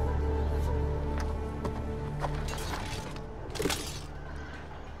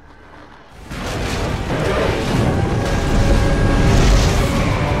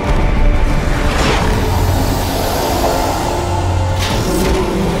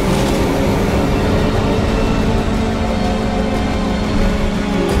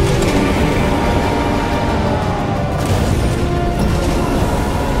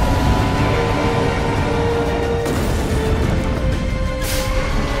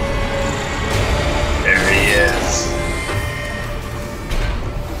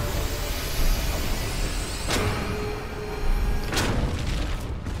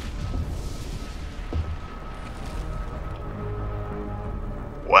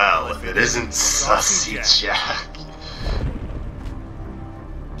 Well, if it isn't Sussy Jack.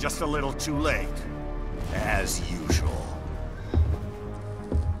 Just a little too late, as usual.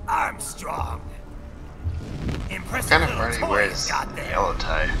 Armstrong. Impressive Kind of little already toy wears you got there, yellow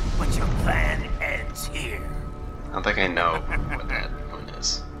tie. but your plan ends here. I don't think I know what that one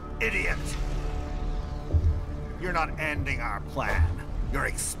is. Idiot! You're not ending our plan. You're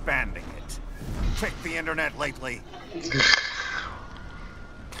expanding it. Checked the internet lately?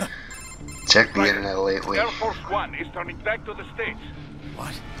 Check the internet lately. Air Force One is turning back to the States.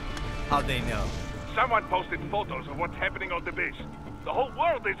 What? How'd they know? Someone posted photos of what's happening on the base. The whole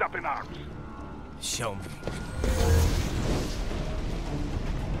world is up in arms. Show me.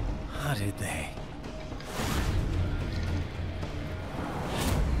 How did they?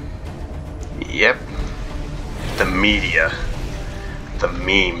 Yep. The media. The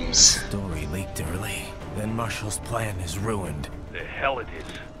memes. Story leaked early. Then Marshall's plan is ruined. The hell it is.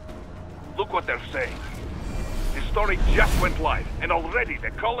 Look what they're saying. The story just went live, and already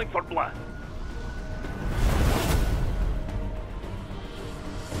they're calling for blood.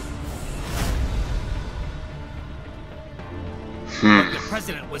 The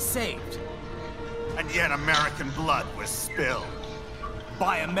president was saved. And yet American blood was spilled.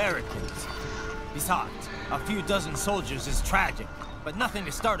 By Americans. Besides, a few dozen soldiers is tragic, but nothing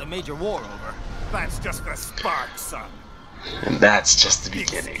to start a major war over. That's just the spark, son. And that's just the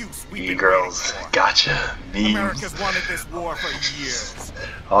beginning. E-girls, gotcha, memes. America's wanted this war for years.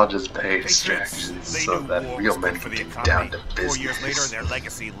 I'll just pay distractions so that real men can get down to 4 years later, business. their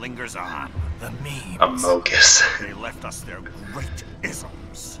legacy lingers on. The memes. Amogus. They left us their great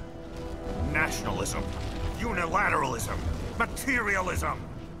isms. Nationalism, unilateralism, materialism.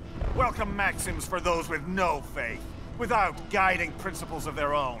 Welcome maxims for those with no faith, without guiding principles of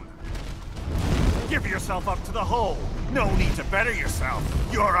their own. Give yourself up to the whole. No need to better yourself.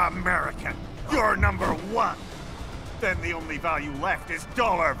 You're American. You're number one. Then the only value left is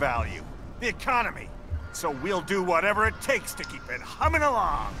dollar value. The economy. So we'll do whatever it takes to keep it humming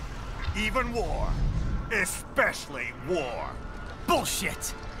along. Even war. Especially war.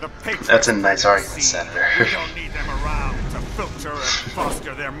 Bullshit! The Patriots. That's a nice argument, see. Senator. We don't need them around to filter and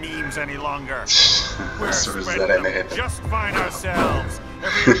foster their memes any longer. We're Sort of spreading that I them made. just fine ourselves.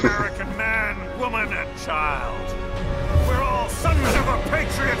 Every American man, woman, and child. We're all sons of the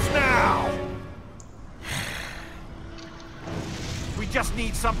Patriots now! We just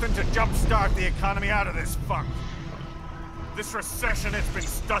need something to jumpstart the economy out of this funk. This recession it's been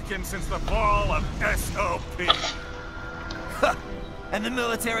stuck in since the fall of SOP. And the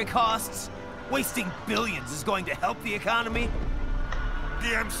military costs? Wasting billions is going to help the economy?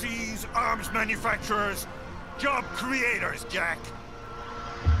 DMCs, arms manufacturers, Job creators, Jack.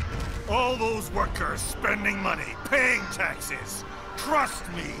 All those workers spending money, paying taxes. Trust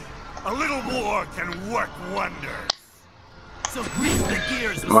me, a little more can work wonders. So grease the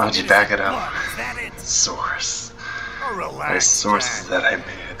gears. Why don't you back it up? Is that it? Source. Oh, My relax, sources Jack. that I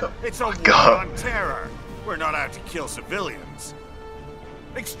made the It's a fuck war up. on terror. We're not out to kill civilians.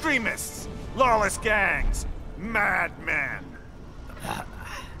 Extremists, lawless gangs, madmen.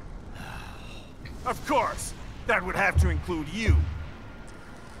 Of course, that would have to include you.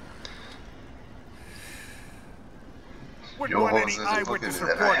 Wouldn't Your want any horses are eyewitness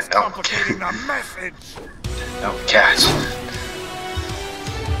looking at reports that. complicating the message. No catch.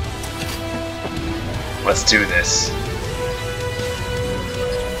 Let's do this.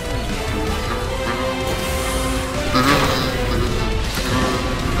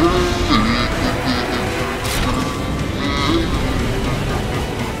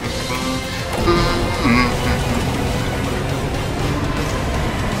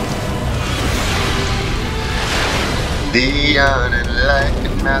 The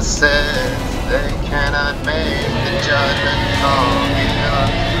unenlightened masses, they cannot make the judgment call.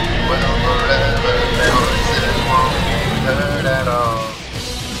 Well, forever their voices won't be heard at all.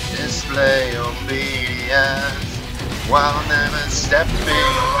 Display obedience while never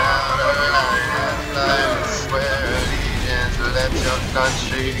stepping out of line. And I swear allegiance, let your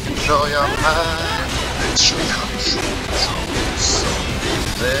country control your mind. Let your country control your soul.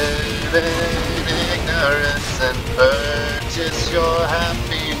 Live in ignorance and purchase your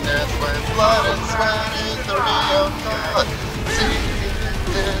happiness when blood and sweat is the real cause. See,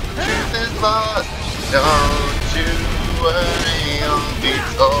 the truth is lost. Don't you worry, you'll be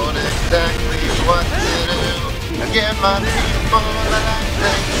told exactly what to do. And give my people the life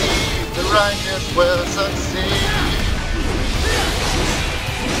they need. The righteous will succeed.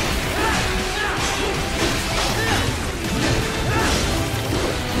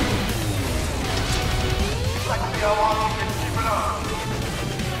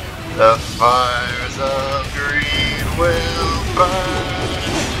 The fires of greed will burn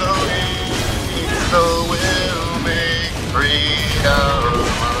slowly, so we'll make freedom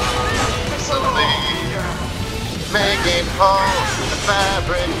obsolete, making whole the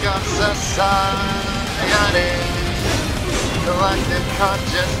fabric of society. Collective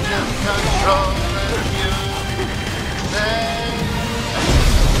consciousness controlling you.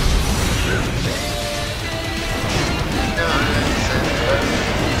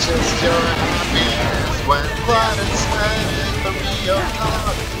 Just your happiness when blood and sweat is the real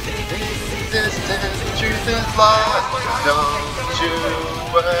cause. Existence, the truth is lost. Don't you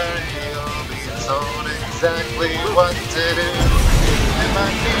worry, you'll be told exactly what to do. And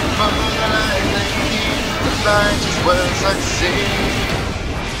my people that I need, the righteous will succeed.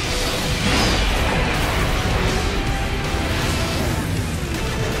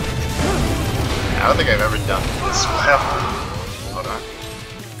 I don't think I've ever done this well. Hold on.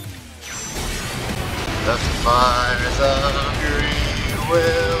 The fires of greed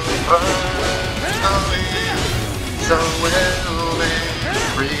will burn away, so we'll make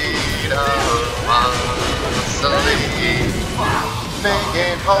freedom obsolete,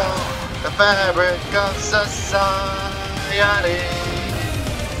 making whole the fabric of society.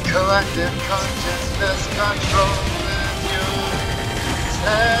 Collective consciousness controlling you.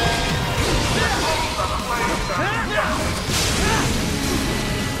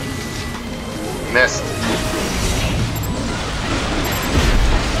 Missed.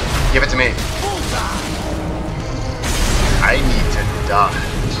 Give it to me. I need to dodge.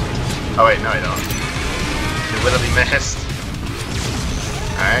 Oh wait, no I don't. It literally missed.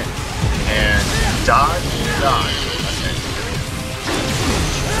 Alright. And dodge, dodge.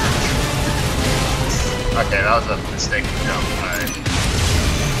 Okay, that was a mistake to jump. Alright.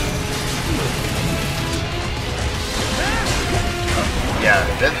 Yeah,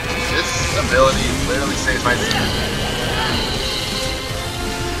 this ability literally saves my skin.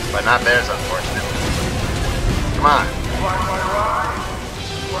 But not theirs, unfortunately. Come on.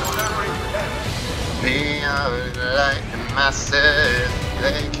 The unenlightened masses,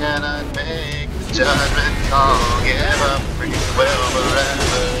 they cannot make the judgment call. Give up free will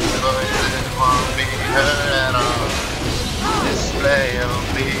forever, the voices won't be heard at all. Display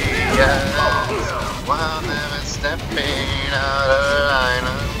obedience while never stepping out of line.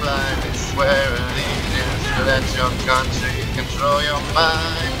 Unblindly swear allegiance to let your country control your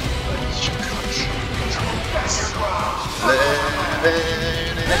mind. Let your country control your soul. Live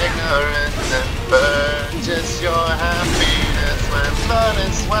in ignorance and purchase your happiness when blood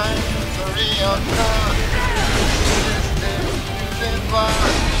and sweat is the real cause. Existence is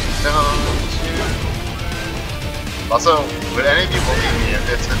lost. Don't you Also, would any of you believe me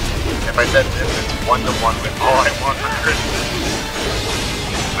if I said if it's 1-to-1 with all I want for Christmas?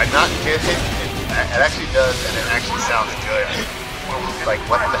 I'm not kidding. It actually does, and it actually sounds good. Like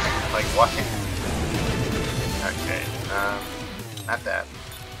what the? Like what? Okay, not that.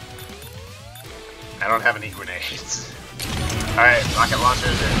 I don't have any grenades. All right, rocket launcher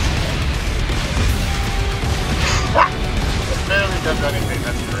it is. It barely does anything.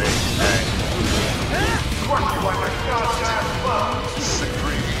 That's great. All right.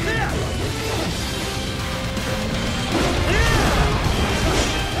 Disagree.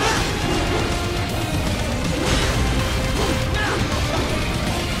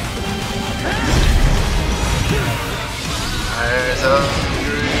 There's a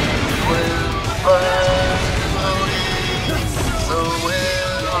green wind floating, so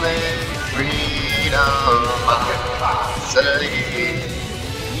will a freedom city,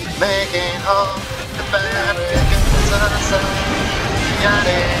 making home the fabric of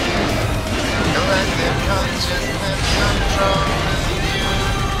society, collective consciousness controlling you.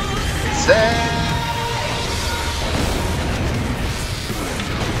 Say.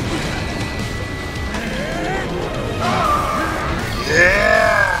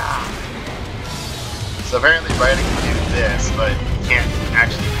 Yeah! So apparently Raiden can do this, but he can't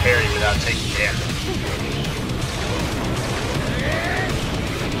actually parry without taking damage.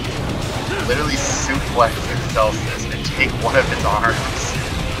 Literally suplex Celsius and take one of his arms.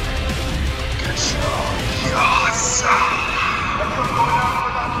 Yes!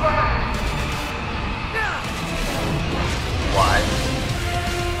 Why?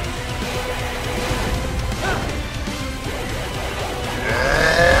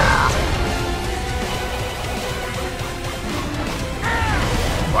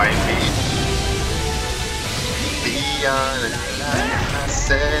 Why me? Beyond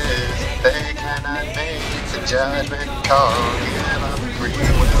analysis, they cannot make the judgment call. Give up free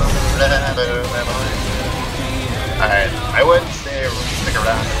will, whatever. Alright, I wouldn't stick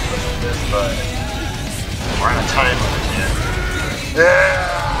around and listen to this, but we're on a time limit here.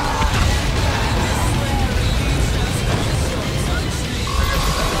 Yeah!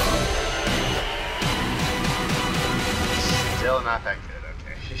 Still not that good,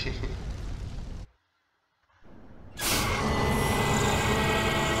 okay.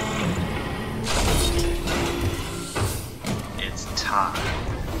 It's time.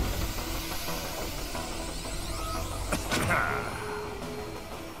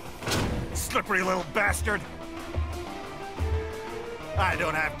 Slippery little bastard! I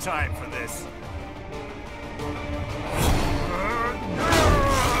don't have time for this.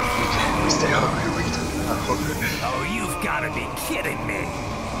 Stay on my way to Oh, you've got to be kidding me!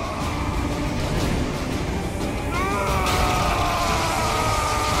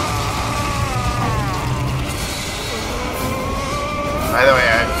 By the way,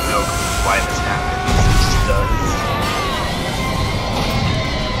 I don't know why this happens. It just does.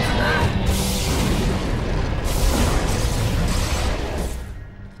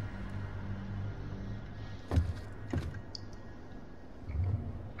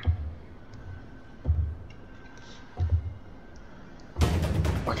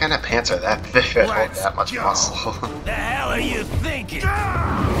 What kind of pants are that thick that hold that much muscle? The hell are you thinking?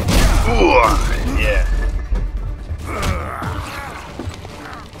 Ooh, yeah.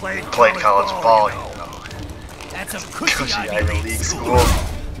 Played college ball, you know. That's a cushy Ivy League school.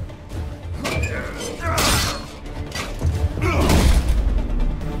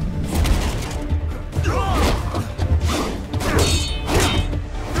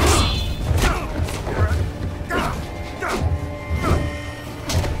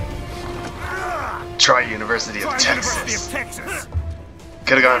 Try University of Texas.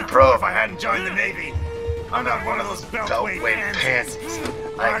 Could have gone pro if I hadn't joined the Navy. I'm not one of those beltweight pansies.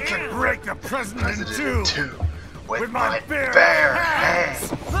 I could break the president in two with my bare hands.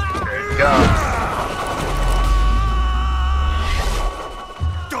 There it goes.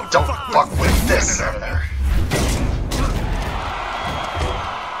 Don't fuck with this, Senator.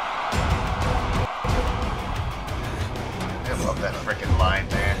 I love that freaking line,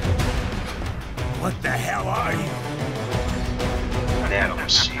 man. What the hell are you? Nano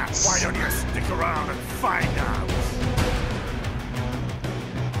machines. Why don't you stick around and find out?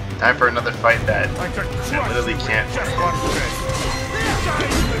 Time for another fight that I could I literally can't. just one trick.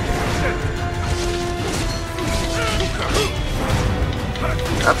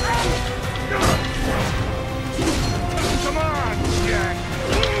 Up. Come on, Jack.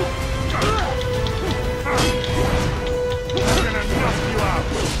 I'm gonna knock you out.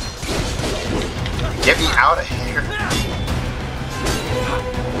 Get me out of here.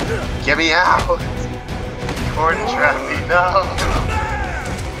 Get me out. Gordon trapped me, no!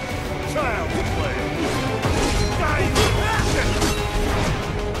 Child's play.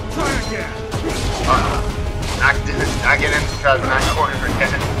 Try again. Not get in because I'm not corner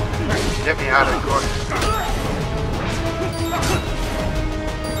again. Get me out of the corner.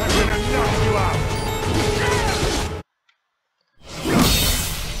 I'm gonna knock you out.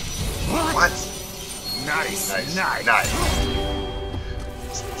 What? Nice. Nice.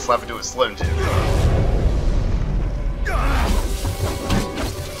 Slap into a Slim Jim.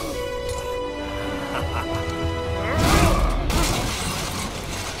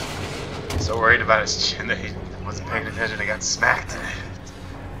 So worried about his chin that he wasn't paying attention and got smacked.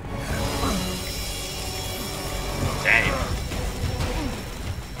 Dang.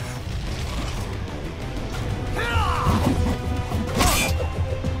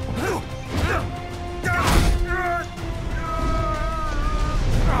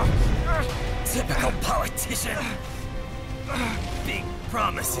 Typical politician. Big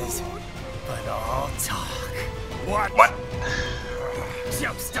promises, but all talk. What?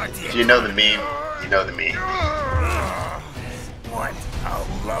 Jumpstart the If you know the meme, you know the meme. What a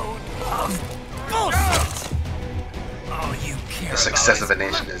load of bullshit! All you care The success of a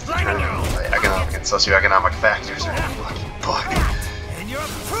nation is determined by economic and socioeconomic factors. Fuck. And your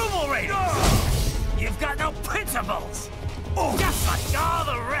approval ratings! You've got no principles! Just like all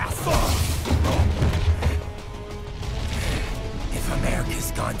the rest! If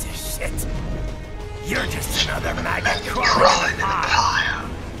America's gone to shit, you're just another maggot crawling in the pile.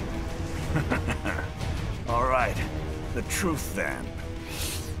 All right. The truth then.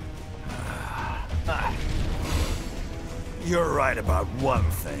 You're right about one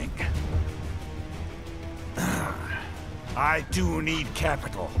thing. I do need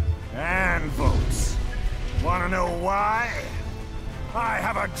capital and votes. Wanna know why? I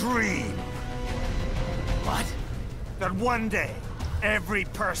have a dream. What? That one day, every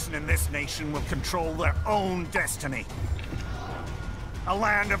person in this nation will control their own destiny. A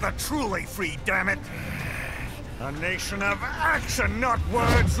land of the truly free, damn it. A nation of action, not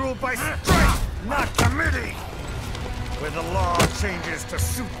words, ruled by strength, not committee. Where the law changes to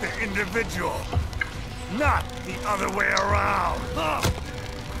suit the individual, not the other way around.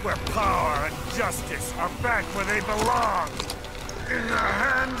 Where power and justice are back where they belong. In the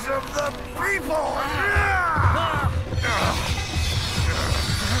hands of the people!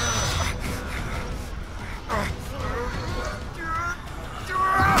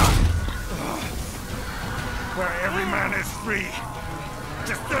 Where every man is free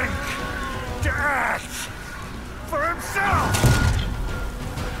to think, to act for himself.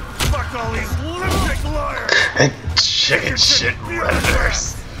 Fuck all these lunatic lawyers And chicken shit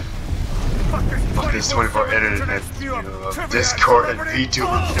redditors. Fuck these 24 internet of Discord and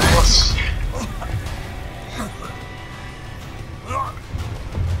VTuber bullshit.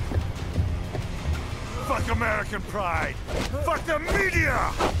 Fuck American pride. Fuck the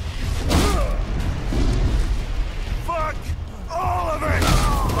media. Fuck all of it!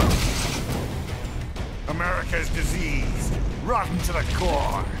 America's diseased, rotten to the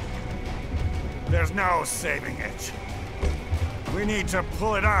core. There's no saving it. We need to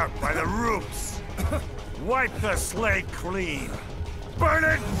pull it out by the roots. Wipe the slate clean. Burn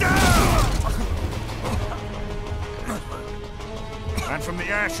it down! And from the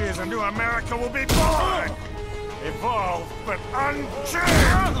ashes, a new America will be born! Evolved, but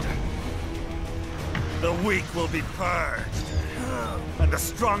unchained! The weak will be purged, and the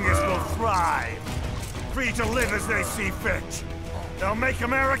strongest will thrive, free to live as they see fit. They'll make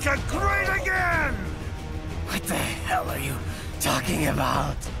America great again! What the hell are you talking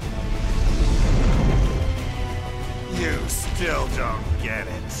about? You still don't get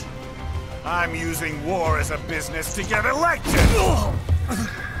it. I'm using war as a business to get elected!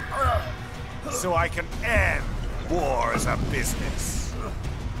 So I can end war as a business.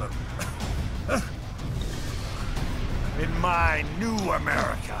 In my new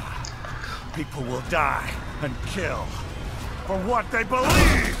America, people will die and kill for what they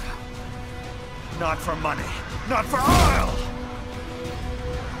believe. Not for money, not for oil,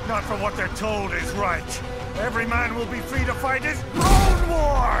 not for what they're told is right. Every man will be free to fight his own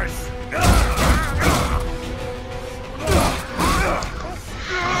wars.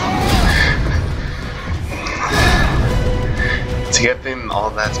 It's a good thing all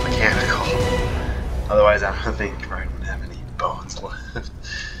that's mechanical. Otherwise, I don't think Pride would have any bones left.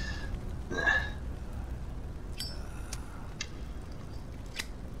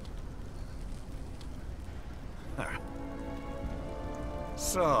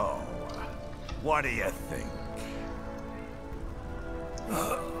 So, what do you think?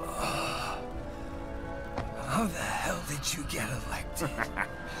 How the hell did you get elected?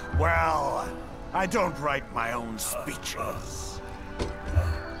 Well, I don't write my own speeches. You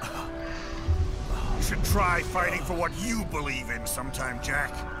should try fighting for what you believe in sometime,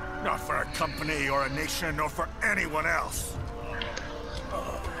 Jack. Not for a company or a nation or for anyone else.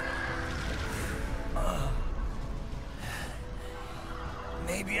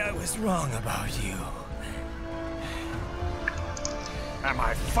 Maybe I was wrong about you. Am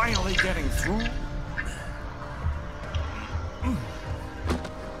I finally getting through?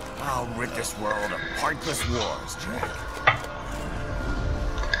 I'll rid this world of pointless wars, Jack.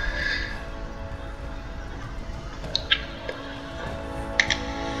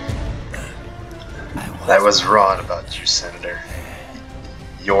 That was wrong about you, Senator.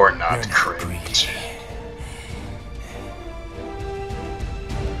 You're not cringe.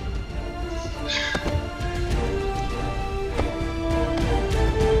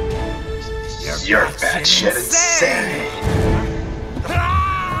 You're batshit insane.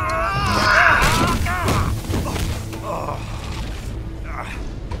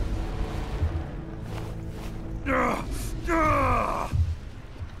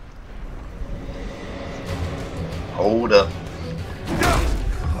 Hold up.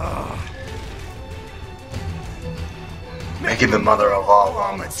 Making the mother of all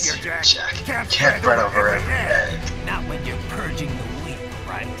omelets, Jack. Can't bread over every egg. Not when you're purging the weak,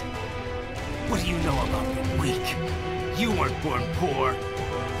 right? What do you know about the weak? You weren't born poor.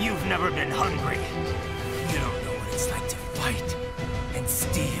 You've never been hungry. You don't know what it's like to fight, and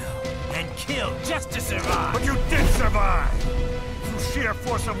steal, and kill just to survive. But you did survive! Through sheer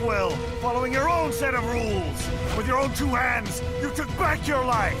force of will, following your own set of rules. With your own two hands, you took back your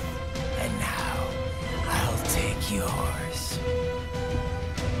life! And now, I'll take yours.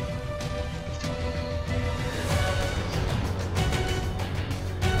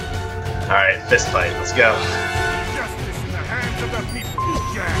 Alright, fist fight, let's go. Justice in the hands of the people,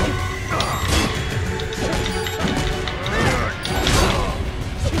 Jack!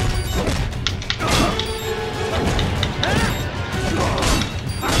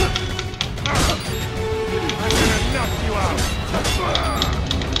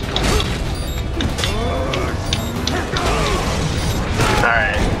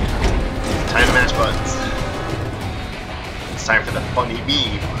 Alright. Time to match buttons. It's time for the funny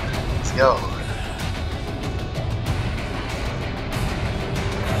beam. Let's go.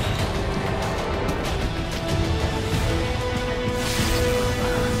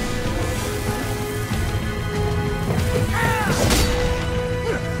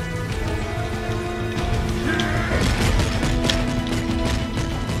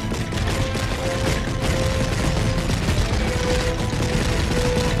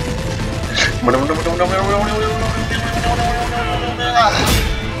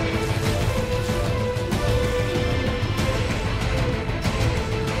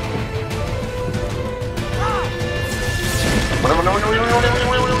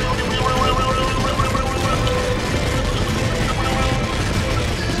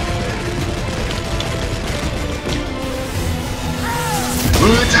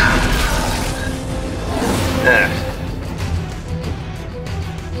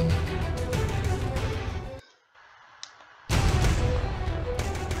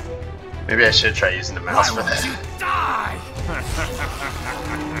 Maybe I should try using the mouse for that. You die!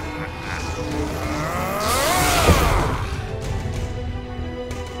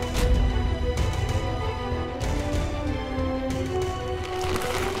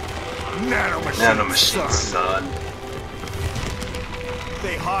 Nanomachines, son.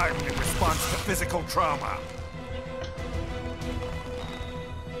 They harden in response to physical trauma.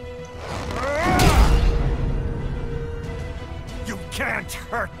 You can't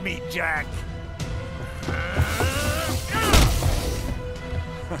hurt me, Jack!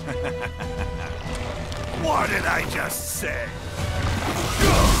 What did I just say?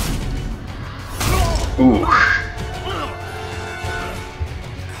 Ooh.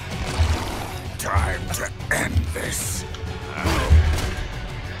 Time to end this.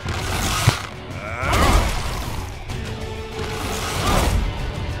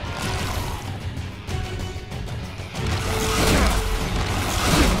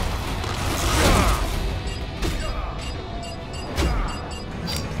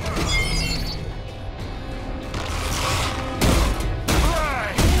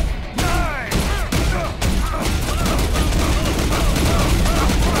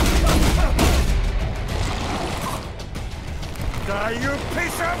 You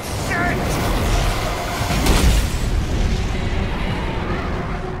piece of shit!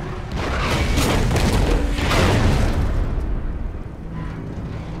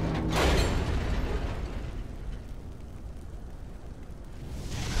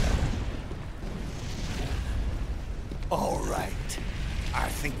 right. I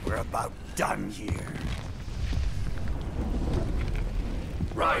think we're about done here.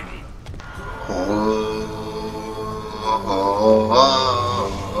 Right.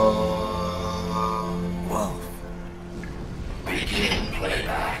 Wolf. Begin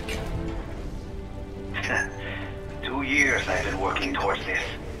playback. 2 years I've been working towards this.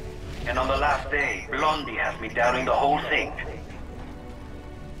 And on the last day, Blondie has me doubting the whole thing.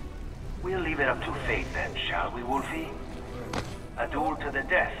 We'll leave it up to fate then, shall we, Wolfie? A duel to the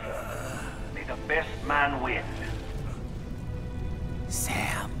death. May the best man win.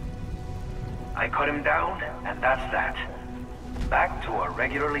 Sam. I cut him down, and that's that. Back to a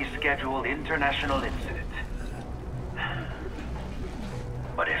regularly scheduled international incident.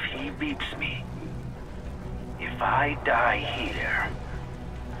 But if he beeps me, if I die here,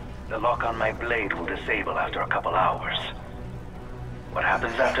 the lock on my blade will disable after a couple hours. What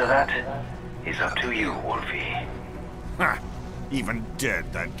happens after that is up to you, Wolfie. Ha! Even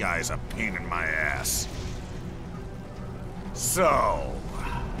dead, that guy's a pain in my ass. So...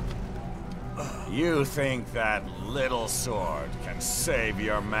 you think that little sword can save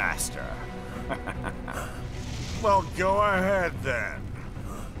your master? Well, go ahead then.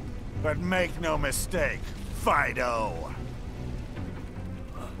 But make no mistake, Fido.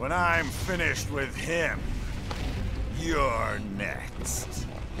 When I'm finished with him, you're next.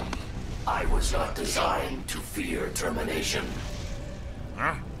 I was not designed to fear termination.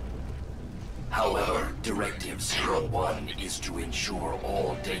 Huh? However, Directive 01 is to ensure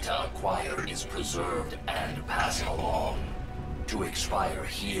all data acquired is preserved and passed along. To expire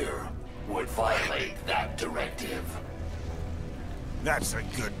here would violate that directive. That's a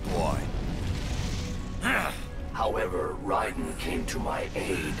good boy. However, Raiden came to my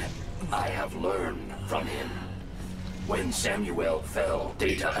aid. I have learned from him. When Samuel fell,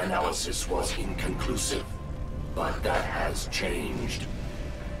 data analysis was inconclusive. But that has changed.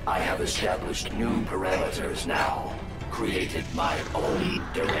 I have established new parameters now. Created my own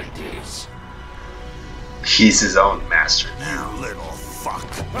directives. He's his own master now. You little fuck.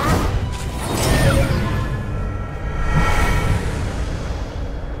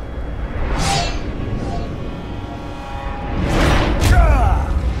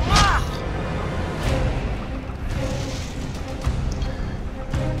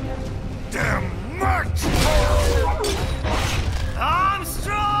 Damn march! I'm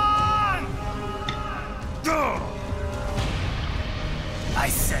strong! I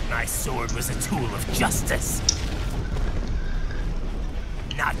said my sword was a tool of justice.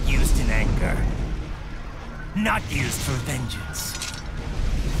 Not used in anger. Not used for vengeance.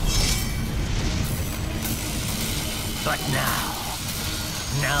 But now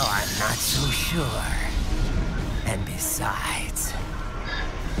I'm not so sure. And besides,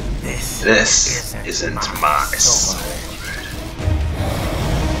 this isn't my sword.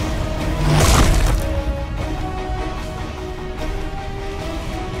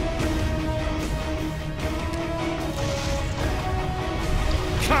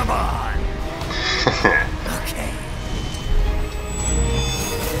 Come on! Okay.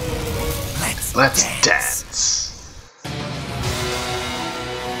 Let's dance.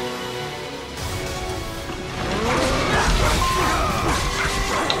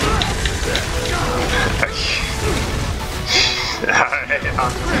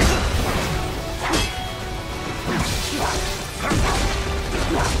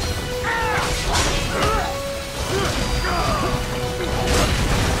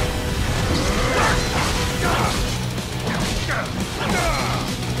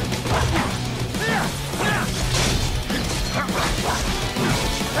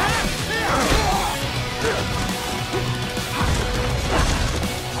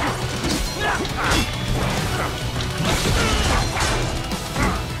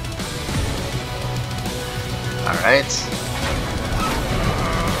 Alright.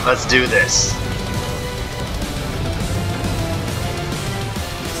 Let's do this.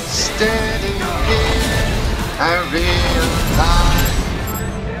 Standing here, I realize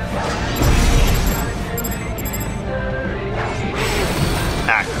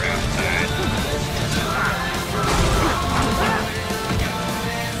background.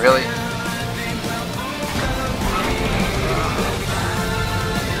 Alright. Really?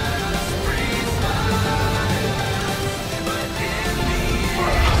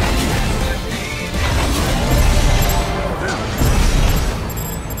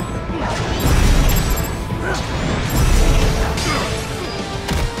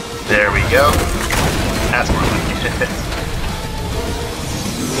 There we go. That's more like it.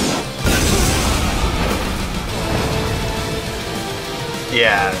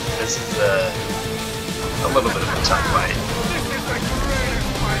 Yeah, this is a little bit of a tough fight.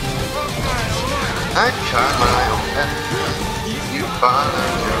 I caught my own path. You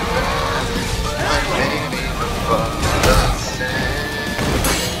followed your path. Like baby before the sand.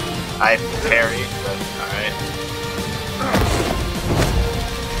 I parried, but alright.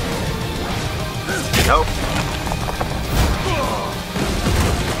 Nope.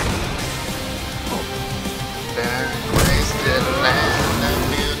 Barren, wasted land, a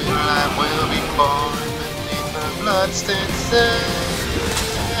new life will be born beneath my bloodstained sand.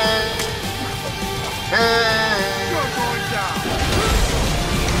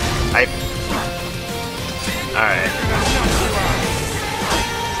 Alright.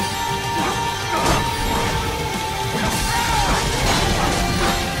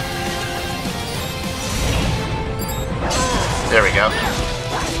 There we go.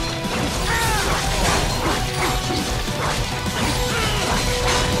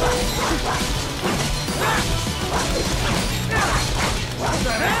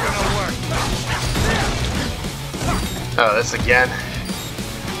 Oh, this again.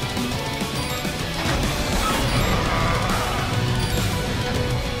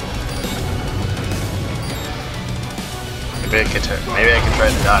 Maybe I could try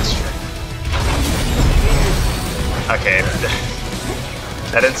the dodge trick. Okay,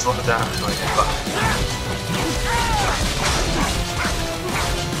 that didn't slow down like I thought.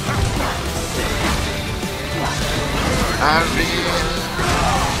 I really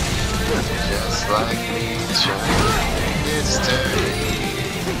just like me trying history.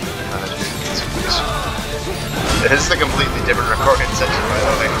 This is a completely different recording section, by the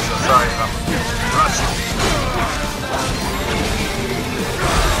way. I'm so sorry if I'm rusty.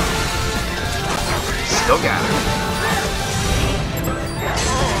 Still got it.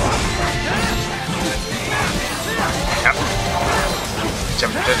 Yep.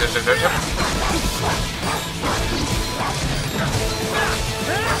 Jump, jump, jump, jump, jump.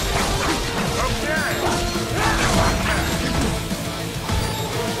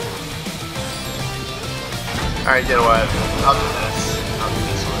 Alright, you know what? I'll do this. I'll do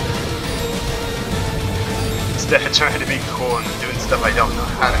this one. Instead of trying to be cool and doing stuff I don't know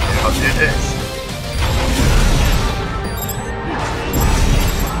how to do, I'll do this.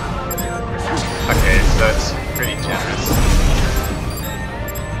 Okay, so it's pretty generous.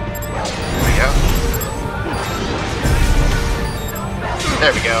 There we go.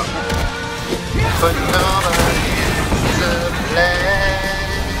 There we go. But nobody to blame.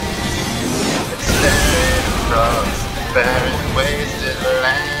 Staring across the barren, wasted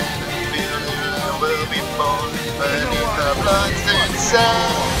land. A funeral will be born beneath the bloodstained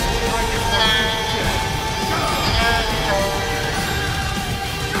sand.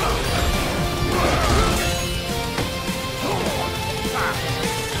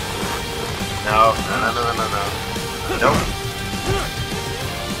 No, no, no, no, no, no. Nope.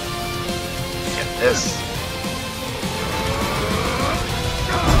 Get this.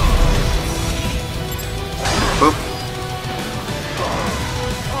 Boop.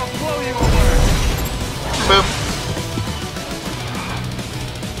 I'll blow you away. Boop.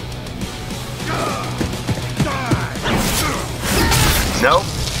 Nope.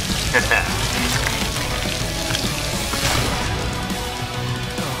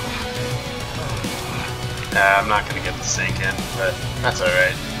 I'm not gonna get the sink in, but that's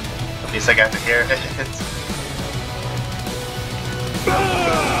alright. At least I got to hear it.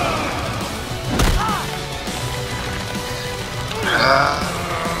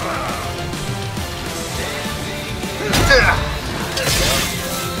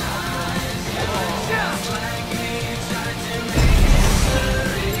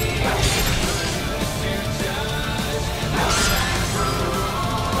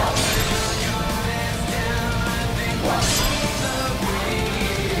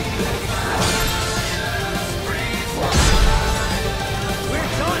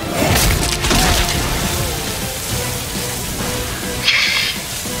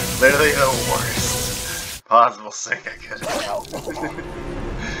 Literally the worst possible sink I could have.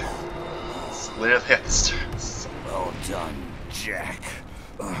 It's literally at the start. Well done, Jack.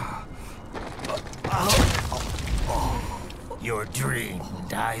 Your dream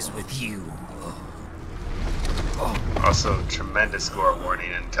dies with you. Also, tremendous gore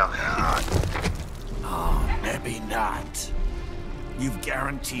warning incoming. Oh, maybe not. You've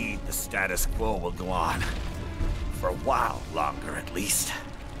guaranteed the status quo will go on. For a while longer, at least.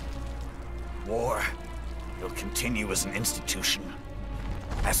 War will continue as an institution,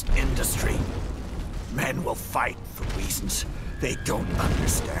 as an industry. Men will fight for reasons they don't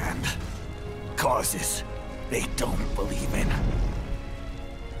understand. Causes they don't believe in.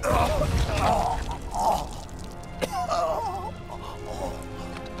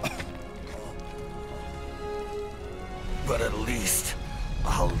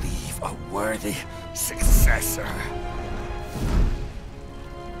 successor.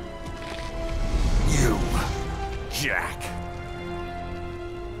 You, Jack.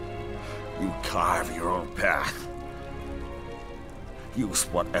 You carve your own path. Use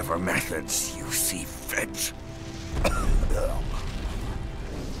whatever methods you see fit.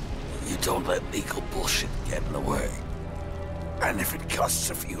 You don't let legal bullshit get in the way. And if it costs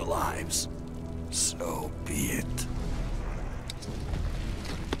a few lives, so be it.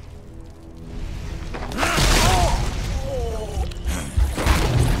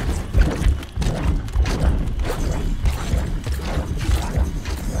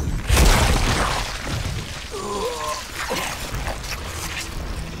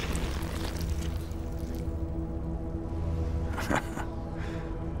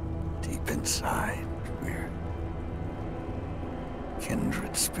 Deep inside, we're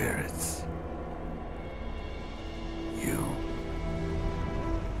kindred spirits. You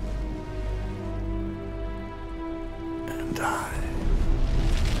and I.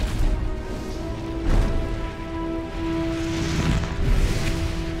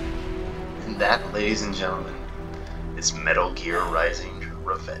 And that, ladies and gentlemen, is Metal Gear Rising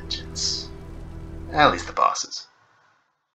Revengeance. At least the bosses.